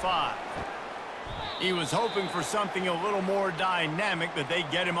own 5. He was hoping for something a little more dynamic, but they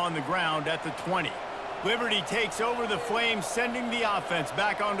get him on the ground at the 20. Liberty takes over the Flames, sending the offense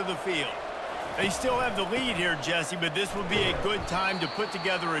back onto the field. They still have the lead here, Jesse, but this would be a good time to put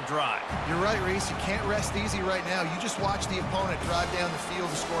together a drive. You're right, Reese. You can't rest easy right now. You just watch the opponent drive down the field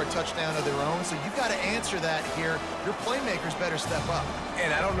to score a touchdown of their own, so you've got to answer that here. Your playmakers better step up.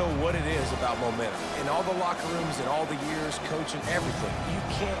 And I don't know what it is about momentum. In all the locker rooms and all the years, coaching, everything, you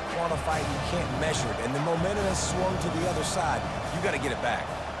can't quantify it, you can't measure it. And the momentum has swung to the other side. You got to get it back.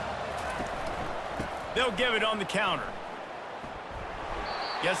 They'll give it on the counter.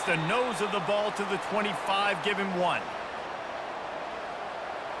 Gets the nose of the ball to the 25, give him 1.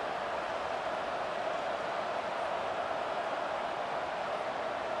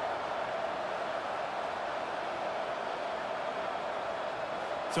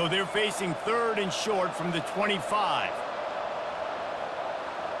 So they're facing third and short from the 25.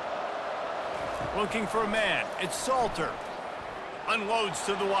 Looking for a man. It's Salter. Unloads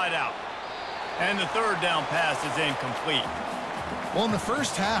to the wideout. And the third down pass is incomplete. Well, in the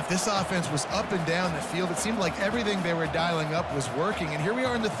first half, this offense was up and down the field. It seemed like everything they were dialing up was working. And here we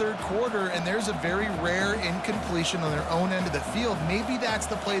are in the third quarter, and there's a very rare incompletion on their own end of the field. Maybe that's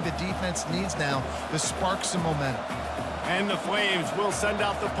the play the defense needs now to spark some momentum. And the Flames will send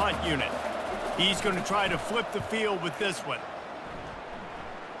out the punt unit. He's going to try to flip the field with this one.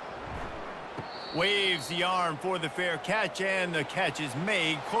 Waves the arm for the fair catch, and the catch is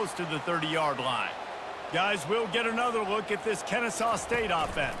made close to the 30-yard line. Guys, we'll get another look at this Kennesaw State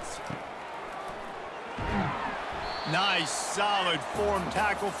offense. Nice, solid form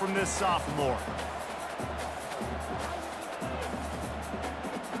tackle from this sophomore.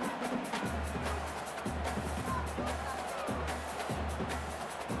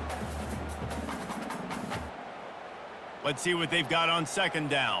 Let's see what they've got on second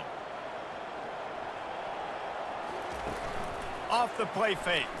down. Off the play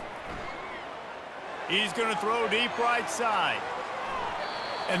fake. He's going to throw deep right side.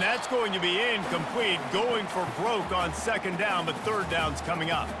 And that's going to be incomplete, going for broke on second down, but third down's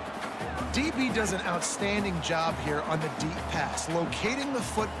coming up. DB does an outstanding job here on the deep pass, locating the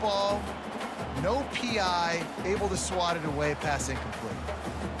football, no PI, able to swat it away, pass incomplete.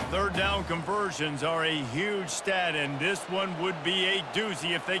 Third down conversions are a huge stat, and this one would be a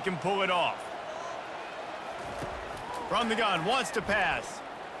doozy if they can pull it off. From the gun, wants to pass.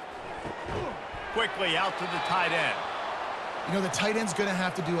 Quickly out to the tight end. You know, the tight end's going to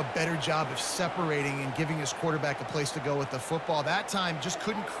have to do a better job of separating and giving his quarterback a place to go with the football. That time just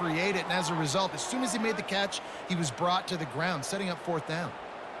couldn't create it, and as a result, as soon as he made the catch, he was brought to the ground, setting up fourth down.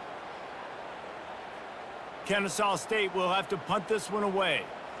 Kennesaw State will have to punt this one away.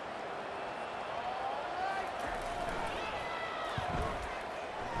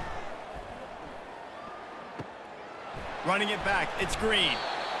 Running it back, it's Green.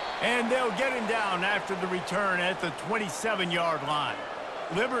 And they'll get him down after the return at the 27-yard line.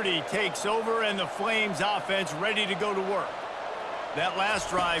 Liberty takes over, and the Flames offense ready to go to work. That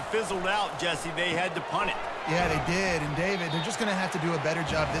last drive fizzled out, Jesse. They had to punt it. Yeah, they did. And, David, they're just going to have to do a better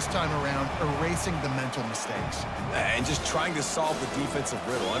job this time around erasing the mental mistakes. And just trying to solve the defensive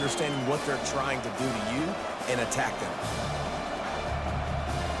riddle, understanding what they're trying to do to you and attack them.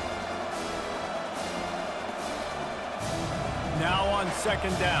 Now on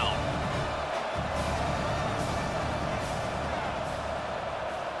second down.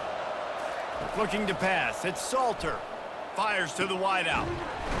 Looking to pass. It's Salter. Fires to the wideout.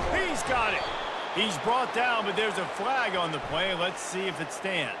 He's got it. He's brought down, but there's a flag on the play. Let's see if it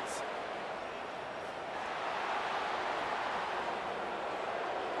stands.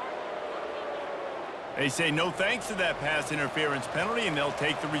 They say no thanks to that pass interference penalty, and they'll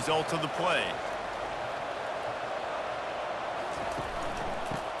take the results of the play.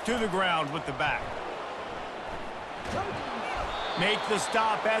 To the ground with the back. Make the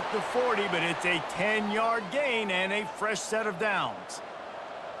stop at the 40, but it's a 10-yard gain and a fresh set of downs.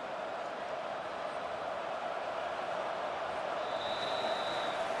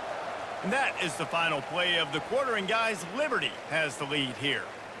 And that is the final play of the quarter, and guys, Liberty has the lead here.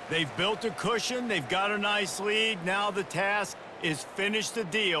 They've built a cushion, they've got a nice lead. Now the task is finish the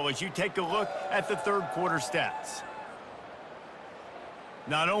deal as you take a look at the third quarter stats.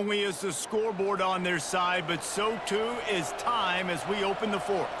 Not only is the scoreboard on their side, but so too is time as we open the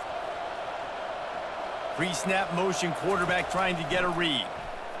fourth. Pre-snap motion, quarterback trying to get a read.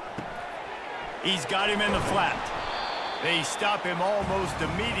 He's got him in the flat. They stop him almost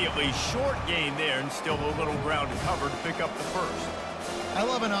immediately. Short gain there, and still a little ground to cover to pick up the first. I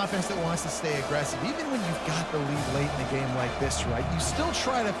love an offense that wants to stay aggressive. Even when you've got the lead late in the game like this, right, you still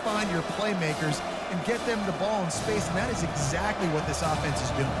try to find your playmakers and get them the ball in space, and that is exactly what this offense is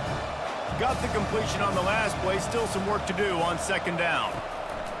doing. Got the completion on the last play. Still some work to do on second down.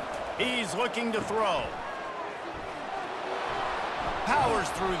 He's looking to throw. Powers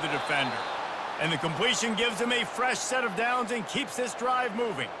through the defender. And the completion gives him a fresh set of downs and keeps this drive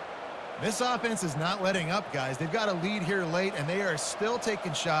moving. This offense is not letting up, guys. They've got a lead here late, and they are still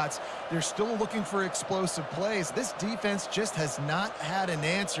taking shots. They're still looking for explosive plays. This defense just has not had an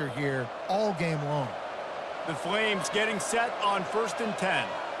answer here all game long. The Flames getting set on 1st and 10.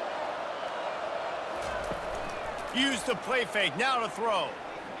 Use the play fake, now to throw.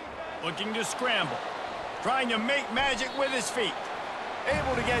 Looking to scramble. Trying to make magic with his feet.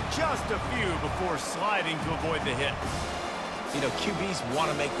 Able to get just a few before sliding to avoid the hit. You know, QBs want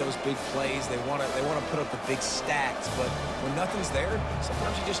to make those big plays. They want to put up the big stacks, but when nothing's there,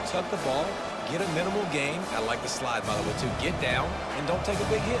 sometimes you just tuck the ball, get a minimal gain. I like the slide, by the way, too. Get down and don't take a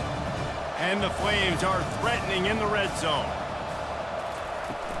big hit. And the Flames are threatening in the red zone.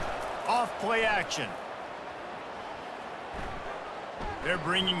 Off play action. They're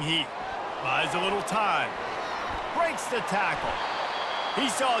bringing heat. Buys a little time. Breaks the tackle. He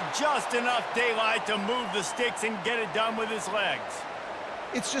saw just enough daylight to move the sticks and get it done with his legs.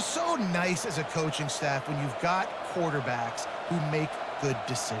 It's just so nice as a coaching staff when you've got quarterbacks who make good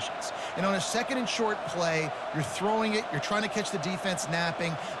decisions. And on a second and short play, you're throwing it, you're trying to catch the defense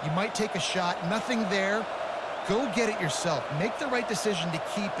napping, you might take a shot, nothing there. Go get it yourself. Make the right decision to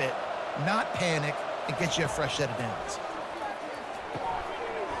keep it, not panic, and get you a fresh set of downs.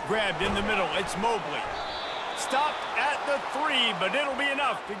 Grabbed in the middle, it's Mobley. Stopped at the 3, but it'll be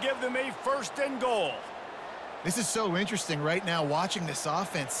enough to give them a 1st and goal. This is so interesting right now, watching this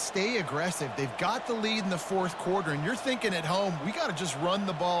offense stay aggressive. They've got the lead in the fourth quarter, and you're thinking at home, we got to just run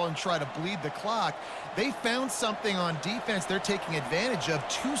the ball and try to bleed the clock. They found something on defense they're taking advantage of.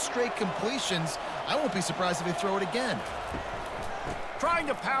 2 straight completions. I won't be surprised if they throw it again. Trying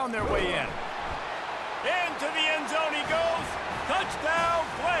to pound their way in. Into the end zone he goes. Touchdown,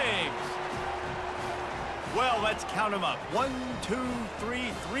 Flames. Well, let's count them up. 1, 2, 3.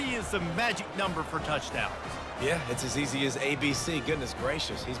 3 is the magic number for touchdowns. Yeah, it's as easy as ABC. Goodness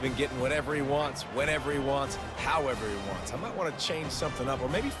gracious. He's been getting whatever he wants, whenever he wants, however he wants. I might want to change something up or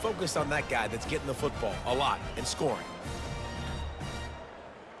maybe focus on that guy that's getting the football a lot and scoring.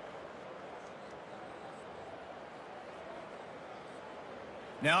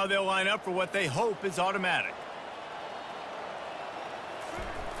 Now they'll line up for what they hope is automatic.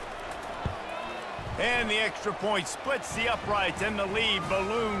 And the extra point splits the uprights, and the lead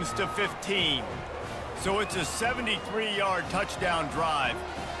balloons to 15. So it's a 73-yard touchdown drive,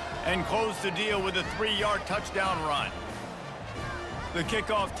 and close the deal with a 3-yard touchdown run. The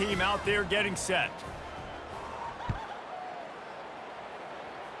kickoff team out there getting set.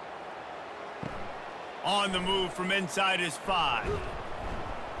 On the move from inside his 5.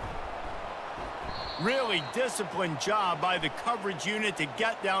 Really disciplined job by the coverage unit to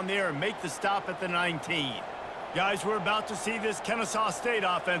get down there and make the stop at the 19. Guys, we're about to see this Kennesaw State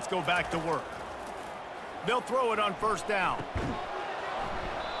offense go back to work. They'll throw it on first down.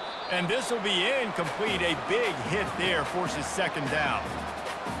 And this will be incomplete. A big hit there forces second down.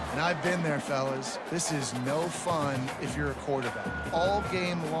 And I've been there, fellas. This is no fun if you're a quarterback. All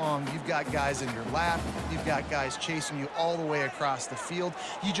game long, you've got guys in your lap. You've got guys chasing you all the way across the field.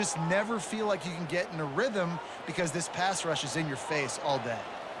 You just never feel like you can get in a rhythm because this pass rush is in your face all day.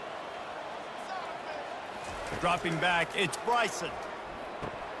 Dropping back, it's Bryson.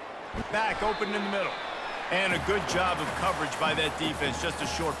 Back open in the middle. And a good job of coverage by that defense, just a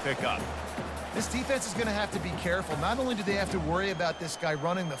short pickup. This defense is going to have to be careful. Not only do they have to worry about this guy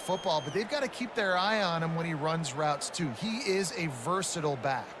running the football, but they've got to keep their eye on him when he runs routes too. He is a versatile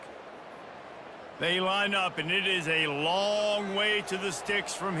back. They line up, and it is a long way to the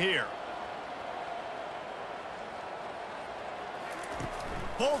sticks from here.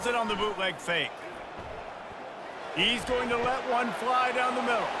 Pulls it on the bootleg fake. He's going to let one fly down the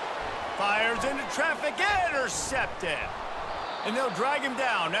middle. Fires into traffic, intercepted. And they'll drag him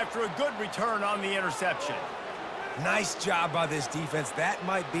down after a good return on the interception. Nice job by this defense. That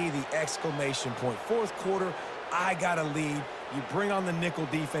might be the exclamation point. Fourth quarter, I got a lead. You bring on the nickel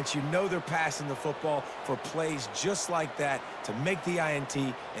defense. You know they're passing the football for plays just like that to make the INT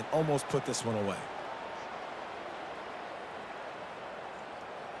and almost put this one away.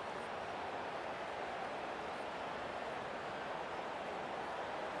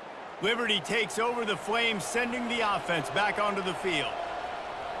 Liberty takes over the Flames, sending the offense back onto the field.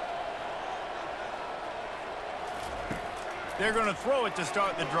 They're going to throw it to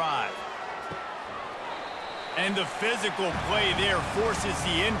start the drive. And the physical play there forces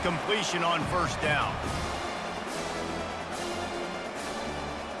the incompletion on first down.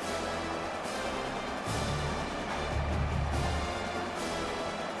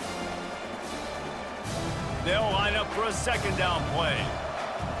 They'll line up for a second down play.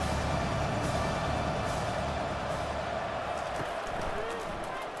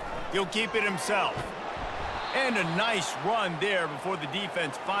 He'll keep it himself. And a nice run there before the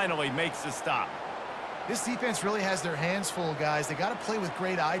defense finally makes the stop. This defense really has their hands full, guys. They got to play with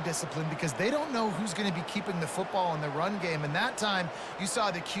great eye discipline because they don't know who's going to be keeping the football in the run game. And that time, you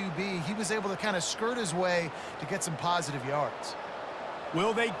saw the QB. He was able to kind of skirt his way to get some positive yards.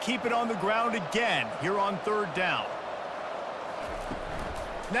 Will they keep it on the ground again here on third down?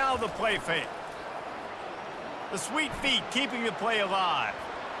 Now the play fake. The sweet feet keeping the play alive.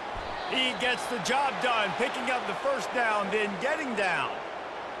 He gets the job done, picking up the first down, then getting down.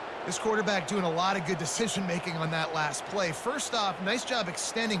 This quarterback doing a lot of good decision-making on that last play. First off, nice job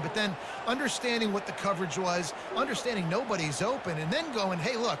extending, but then understanding what the coverage was, understanding nobody's open, and then going,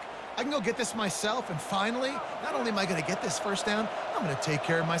 hey, look, I can go get this myself, and finally, not only am I going to get this first down, I'm going to take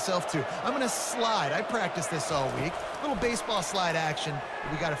care of myself too. I'm going to slide. I practiced this all week. Little baseball slide action.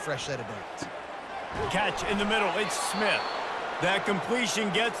 We got a fresh set of downs. Catch in the middle. It's Smith. That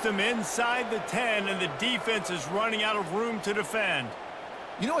completion gets them inside the 10, and the defense is running out of room to defend.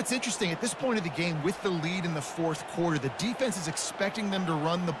 You know what's interesting? At this point of the game, with the lead in the fourth quarter, the defense is expecting them to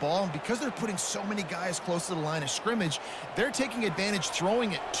run the ball, and because they're putting so many guys close to the line of scrimmage, they're taking advantage,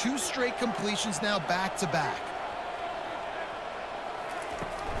 throwing it. 2 straight completions now back-to-back.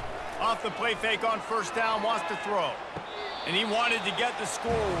 Off the play fake on first down, wants to throw. And he wanted to get the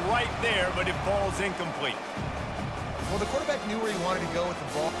score right there, but it falls incomplete. Well, the quarterback knew where he wanted to go with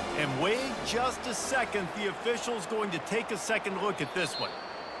the ball. And wait just a second. The official's going to take a second look at this one.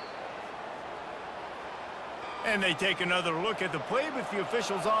 And they take another look at the play, but the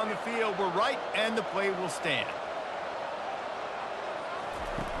officials on the field were right, and the play will stand.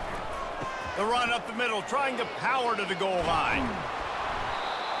 The run up the middle, trying to power to the goal line.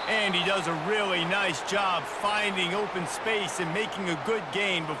 And he does a really nice job finding open space and making a good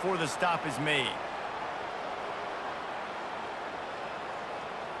gain before the stop is made.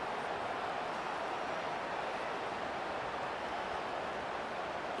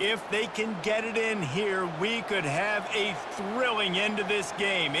 If they can get it in here, we could have a thrilling end to this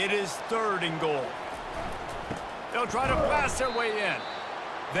game. It is 3rd and goal. They'll try to blast their way in.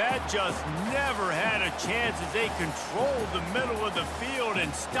 That just never had a chance as they controlled the middle of the field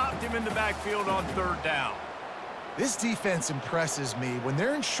and stopped him in the backfield on 3rd down. This defense impresses me. When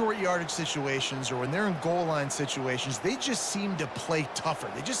they're in short yardage situations or when they're in goal line situations, they just seem to play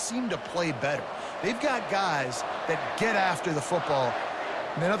tougher. They just seem to play better. They've got guys that get after the football.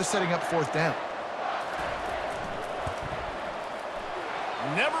 And now they're setting up 4th down.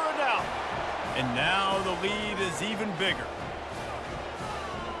 Never a doubt. And now the lead is even bigger.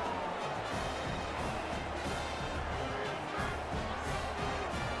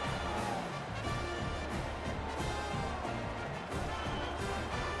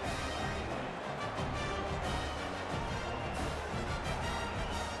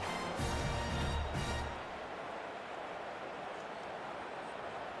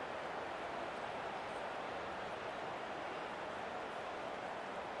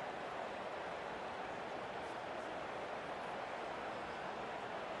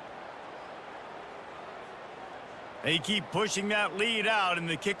 They keep pushing that lead out, and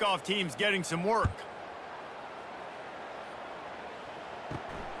the kickoff team's getting some work.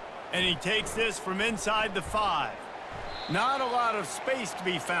 And he takes this from inside the 5. Not a lot of space to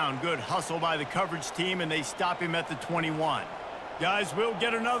be found. Good hustle by the coverage team, and they stop him at the 21. Guys, we'll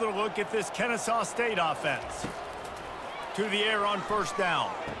get another look at this Kennesaw State offense. To the air on 1st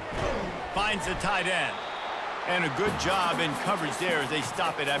down. Finds the tight end. And a good job in coverage there as they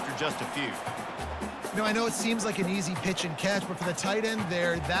stop it after just a few. Now, I know it seems like an easy pitch and catch, but for the tight end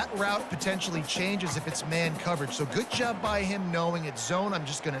there, that route potentially changes if it's man coverage. So good job by him knowing it's zone. I'm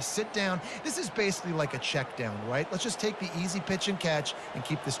just going to sit down. This is basically like a check down, right? Let's just take the easy pitch and catch and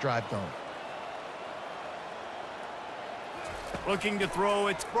keep this drive going. Looking to throw,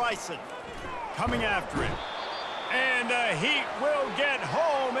 it's Bryson. Coming after it. And the heat will get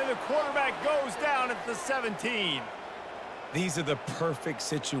home, and the quarterback goes down at the 17. These are the perfect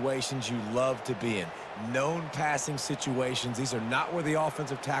situations you love to be in. Known passing situations. These are not where the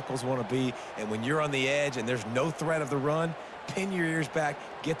offensive tackles want to be. And when you're on the edge and there's no threat of the run, pin your ears back,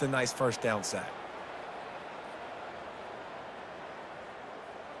 get the nice 1st down sack.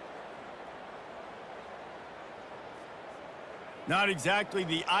 Not exactly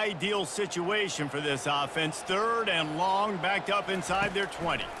the ideal situation for this offense. 3rd and long, backed up inside their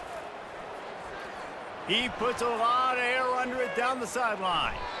 20. He puts a lot of air under it down the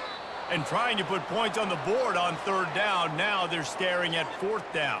sideline. And trying to put points on the board on 3rd down. Now they're staring at 4th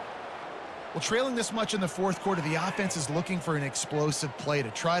down. Well, trailing this much in the 4th quarter, the offense is looking for an explosive play to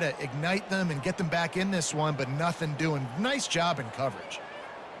try to ignite them and get them back in this one, but nothing doing. Nice job in coverage.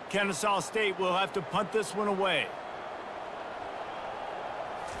 Kennesaw State will have to punt this one away.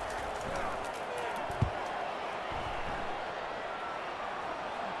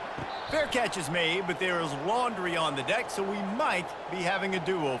 Fair catch is made, but there is laundry on the deck, so we might be having a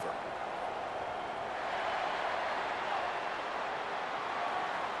do-over.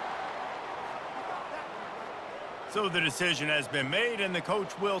 So the decision has been made, and the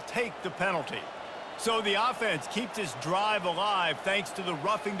coach will take the penalty. So the offense keeps this drive alive thanks to the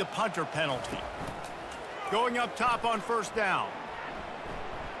roughing the punter penalty. Going up top on 1st down.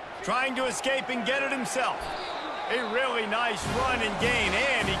 Trying to escape and get it himself. A really nice run and gain,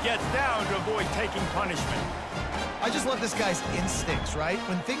 and he gets down to avoid taking punishment. I just love this guy's instincts, right?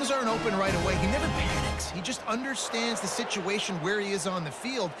 When things aren't open right away, he never panics. He just understands the situation where he is on the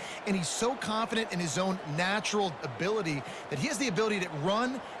field, and he's so confident in his own natural ability that he has the ability to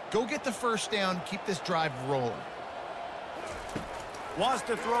run, go get the 1st down, keep this drive rolling. Wants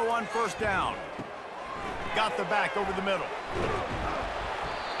to throw on 1st down. Got the back over the middle.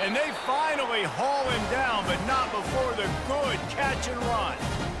 And they finally haul him down, but not before the good catch and run.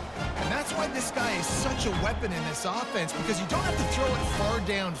 And that's why this guy is such a weapon in this offense, because you don't have to throw it far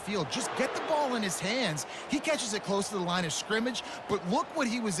downfield. Just get the ball in his hands. He catches it close to the line of scrimmage, but look what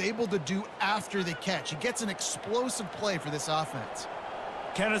he was able to do after the catch. He gets an explosive play for this offense.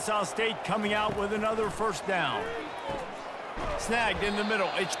 Kennesaw State coming out with another 1st down. Snagged in the middle.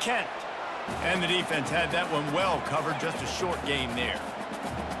 It's Kent. And the defense had that one well covered. Just a short gain there.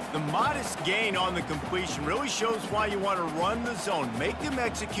 The modest gain on the completion really shows why you want to run the zone, make them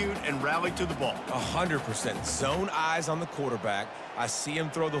execute, and rally to the ball. 100%. Zone eyes on the quarterback. I see him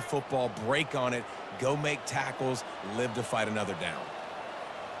throw the football, break on it, go make tackles, live to fight another down.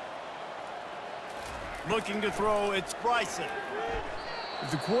 Looking to throw, it's Bryson.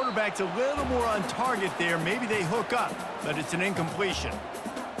 If the quarterback's a little more on target there, maybe they hook up, but it's an incompletion.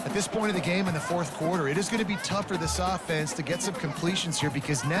 At this point of the game in the fourth quarter, it is going to be tough for this offense to get some completions here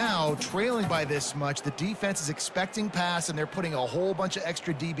because now, trailing by this much, the defense is expecting pass, and they're putting a whole bunch of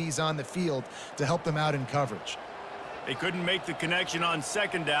extra DBs on the field to help them out in coverage. They couldn't make the connection on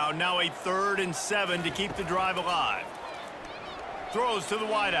second down. Now a 3rd and 7 to keep the drive alive. Throws to the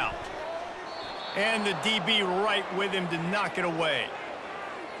wideout. And the DB right with him to knock it away.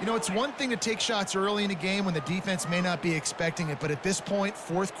 You know, it's one thing to take shots early in a game when the defense may not be expecting it, but at this point,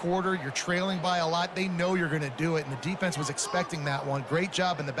 fourth quarter, you're trailing by a lot. They know you're going to do it, and the defense was expecting that one. Great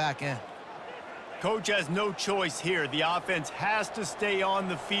job in the back end. Coach has no choice here. The offense has to stay on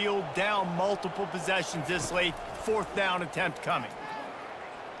the field, down multiple possessions this late. 4th down attempt coming.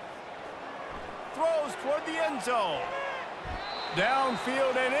 Throws toward the end zone.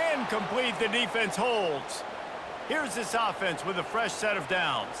 Downfield and incomplete. The defense holds. Here's this offense with a fresh set of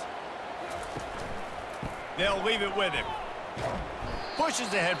downs. They'll leave it with him.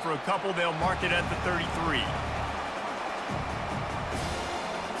 Pushes ahead for a couple. They'll mark it at the 33.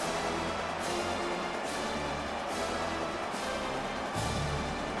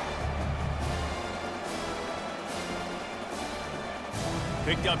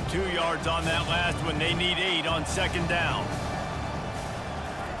 Picked up 2 yards on that last one. They need 8 on second down.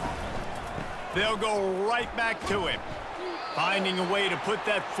 They'll go right back to him. Finding a way to put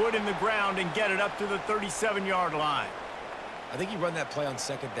that foot in the ground and get it up to the 37-yard line. I think you run that play on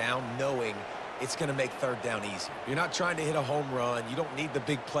second down knowing it's going to make third down easier. You're not trying to hit a home run. You don't need the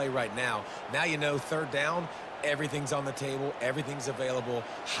big play right now. Now you know third down, everything's on the table, everything's available,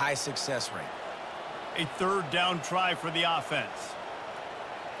 high success rate. A 3rd down try for the offense.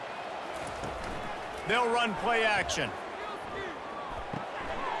 They'll run play action.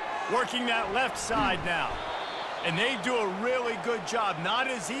 Working that left side now. And they do a really good job. Not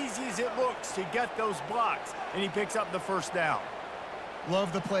as easy as it looks to get those blocks. And he picks up the 1st down.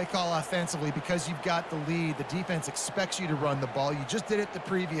 Love the play call offensively because you've got the lead. The defense expects you to run the ball. You just did it the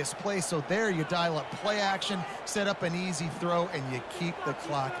previous play. So there you dial up play action, set up an easy throw, and you keep the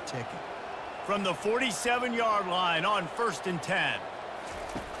clock ticking. From the 47-yard line on 1st and 10.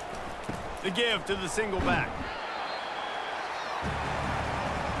 The give to the single back.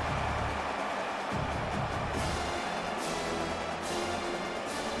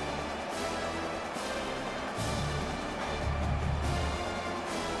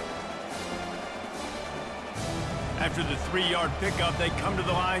 After the 3-yard pickup, they come to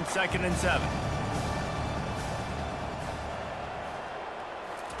the line, 2nd and 7.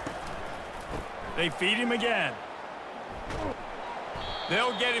 They feed him again.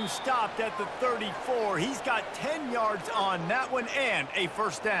 They'll get him stopped at the 34. He's got 10 yards on that one and a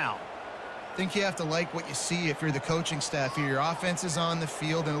 1st down. I think you have to like what you see if you're the coaching staff here. Your offense is on the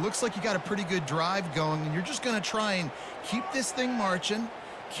field, and it looks like you got a pretty good drive going, and you're just going to try and keep this thing marching,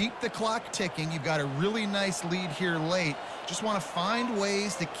 keep the clock ticking. You've got a really nice lead here late. Just want to find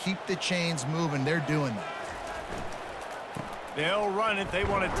ways to keep the chains moving. They're doing that. They'll run it. They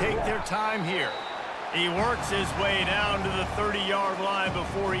want to take their time here. He works his way down to the 30-yard line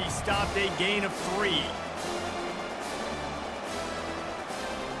before he stopped, a gain of 3.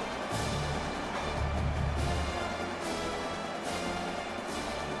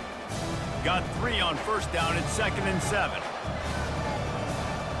 Got 3 on 1st down and 2nd and 7.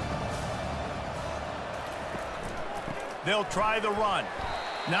 They'll try the run.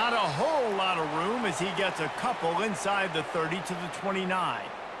 Not a whole lot of room as he gets a couple inside the 30 to the 29.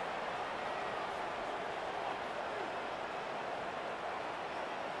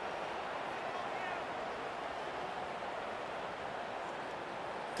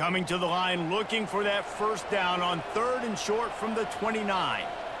 Coming to the line, looking for that 1st down on 3rd and short from the 29.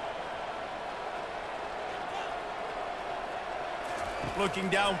 Looking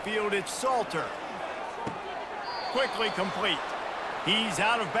downfield, it's Salter. Quickly complete. He's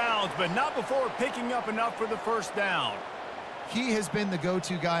out of bounds, but not before picking up enough for the 1st down. He has been the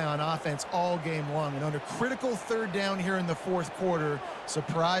go-to guy on offense all game long, and under critical 3rd down here in the 4th quarter,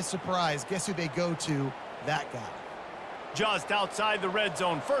 surprise, surprise, guess who they go to? That guy. Just outside the red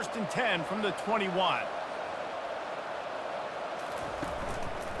zone, 1st and 10 from the 21.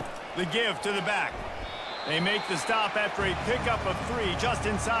 The give to the back. They make the stop after a pickup of 3 just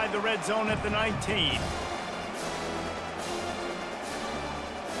inside the red zone at the 19.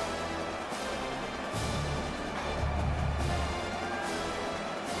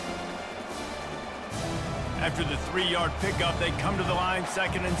 After the 3-yard pickup, they come to the line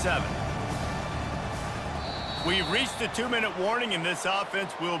 2nd and 7. We've reached the 2-minute warning, and this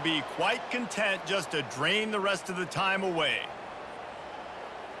offense will be quite content just to drain the rest of the time away.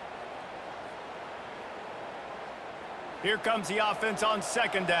 Here comes the offense on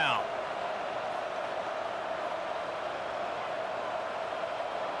 2nd down.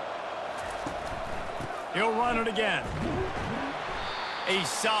 He'll run it again. A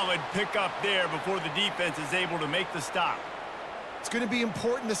solid pickup there before the defense is able to make the stop. It's going to be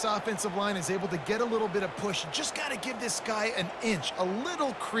important this offensive line is able to get a little bit of push. You just got to give this guy an inch, a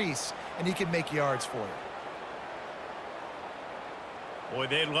little crease, and he can make yards for you. Boy,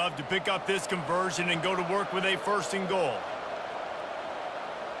 they'd love to pick up this conversion and go to work with a 1st and goal.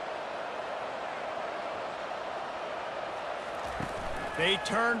 They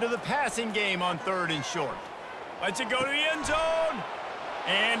turn to the passing game on 3rd and short. Let's it go to the end zone.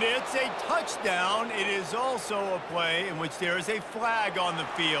 And it's a touchdown. It is also a play in which there is a flag on the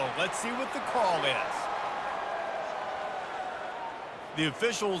field. Let's see what the call is. The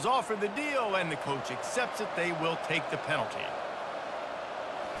officials offer the deal, and the coach accepts it. They will take the penalty.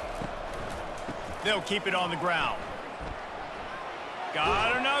 They'll keep it on the ground.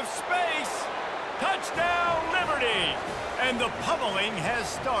 Got enough space. Touchdown, Liberty. And the pummeling has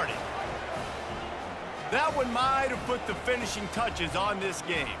started. That one might have put the finishing touches on this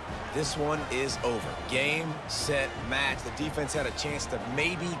game. This one is over. Game, set, match. The defense had a chance to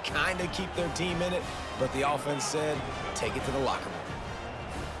maybe kind of keep their team in it, but the offense said, take it to the locker room.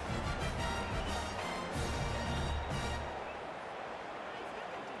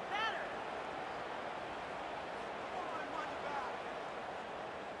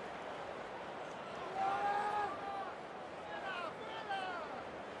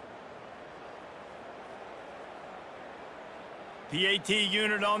 PAT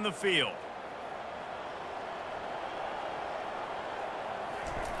unit on the field.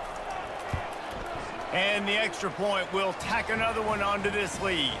 And the extra point will tack another one onto this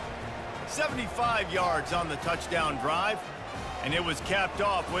lead. 75 yards on the touchdown drive, and it was capped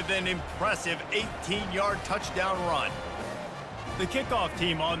off with an impressive 18-yard touchdown run. The kickoff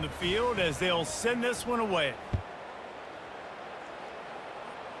team on the field as they'll send this one away.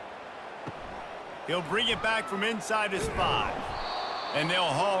 He'll bring it back from inside his 5. And they'll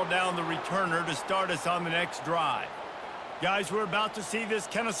haul down the returner to start us on the next drive. Guys, we're about to see this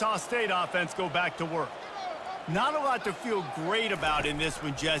Kennesaw State offense go back to work. Not a lot to feel great about in this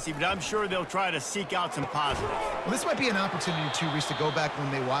one, Jesse, but I'm sure they'll try to seek out some positives. Well, this might be an opportunity, too, Reese, to go back when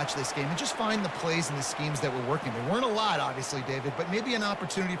they watch this game and just find the plays and the schemes that were working. There weren't a lot, obviously, David, but maybe an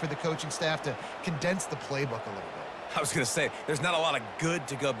opportunity for the coaching staff to condense the playbook a little bit. I was going to say, there's not a lot of good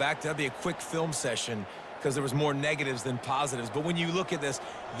to go back to. That'd be a quick film session because there was more negatives than positives. But when you look at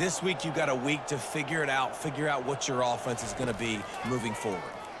this week you've got a week to figure it out, figure out what your offense is going to be moving forward.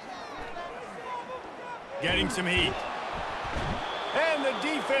 Getting some heat. And the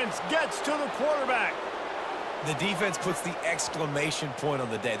defense gets to the quarterback. The defense puts the exclamation point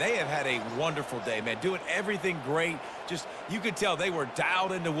on the day. They have had a wonderful day, man. Doing everything great. Just, you could tell they were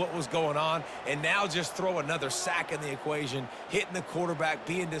dialed into what was going on. And now just throw another sack in the equation, hitting the quarterback,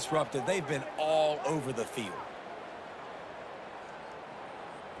 being disruptive. They've been all over the field.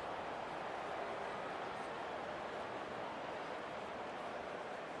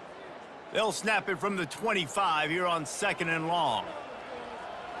 They'll snap it from the 25 here on 2nd and long.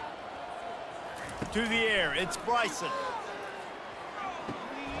 To the air, it's Bryson.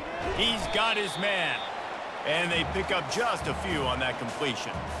 He's got his man. And they pick up just a few on that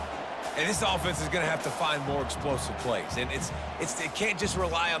completion. And this offense is going to have to find more explosive plays. And it can't just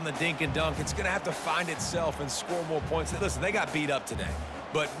rely on the dink and dunk. It's going to have to find itself and score more points. Listen, they got beat up today.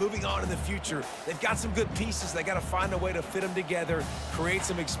 But moving on in the future, they've got some good pieces. They got to find a way to fit them together, create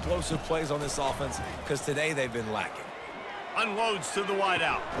some explosive plays on this offense, because today they've been lacking. Unloads to the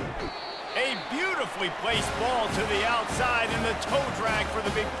wideout. A beautifully placed ball to the outside and the toe drag for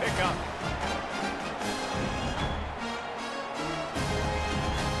the big pickup.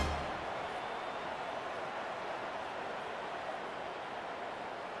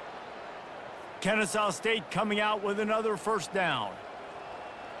 Kennesaw State coming out with another 1st down.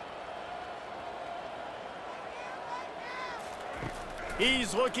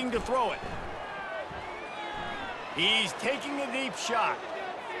 He's looking to throw it. He's taking a deep shot.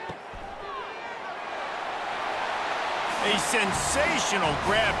 A sensational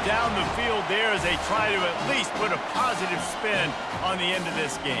grab down the field there as they try to at least put a positive spin on the end of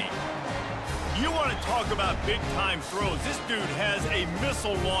this game. You want to talk about big-time throws. This dude has a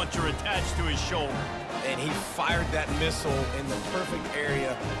missile launcher attached to his shoulder. And he fired that missile in the perfect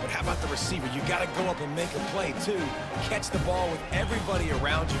area. But how about the receiver? You got to go up and make a play, too. Catch the ball with everybody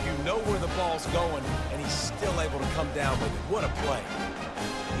around you. You know where the ball's going, and he's still able to come down with it. What a play.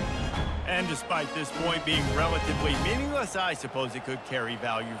 And despite this point being relatively meaningless, I suppose it could carry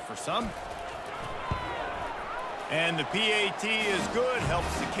value for some. And the PAT is good,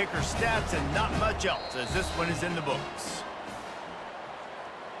 helps the kicker stats, and not much else as this one is in the books.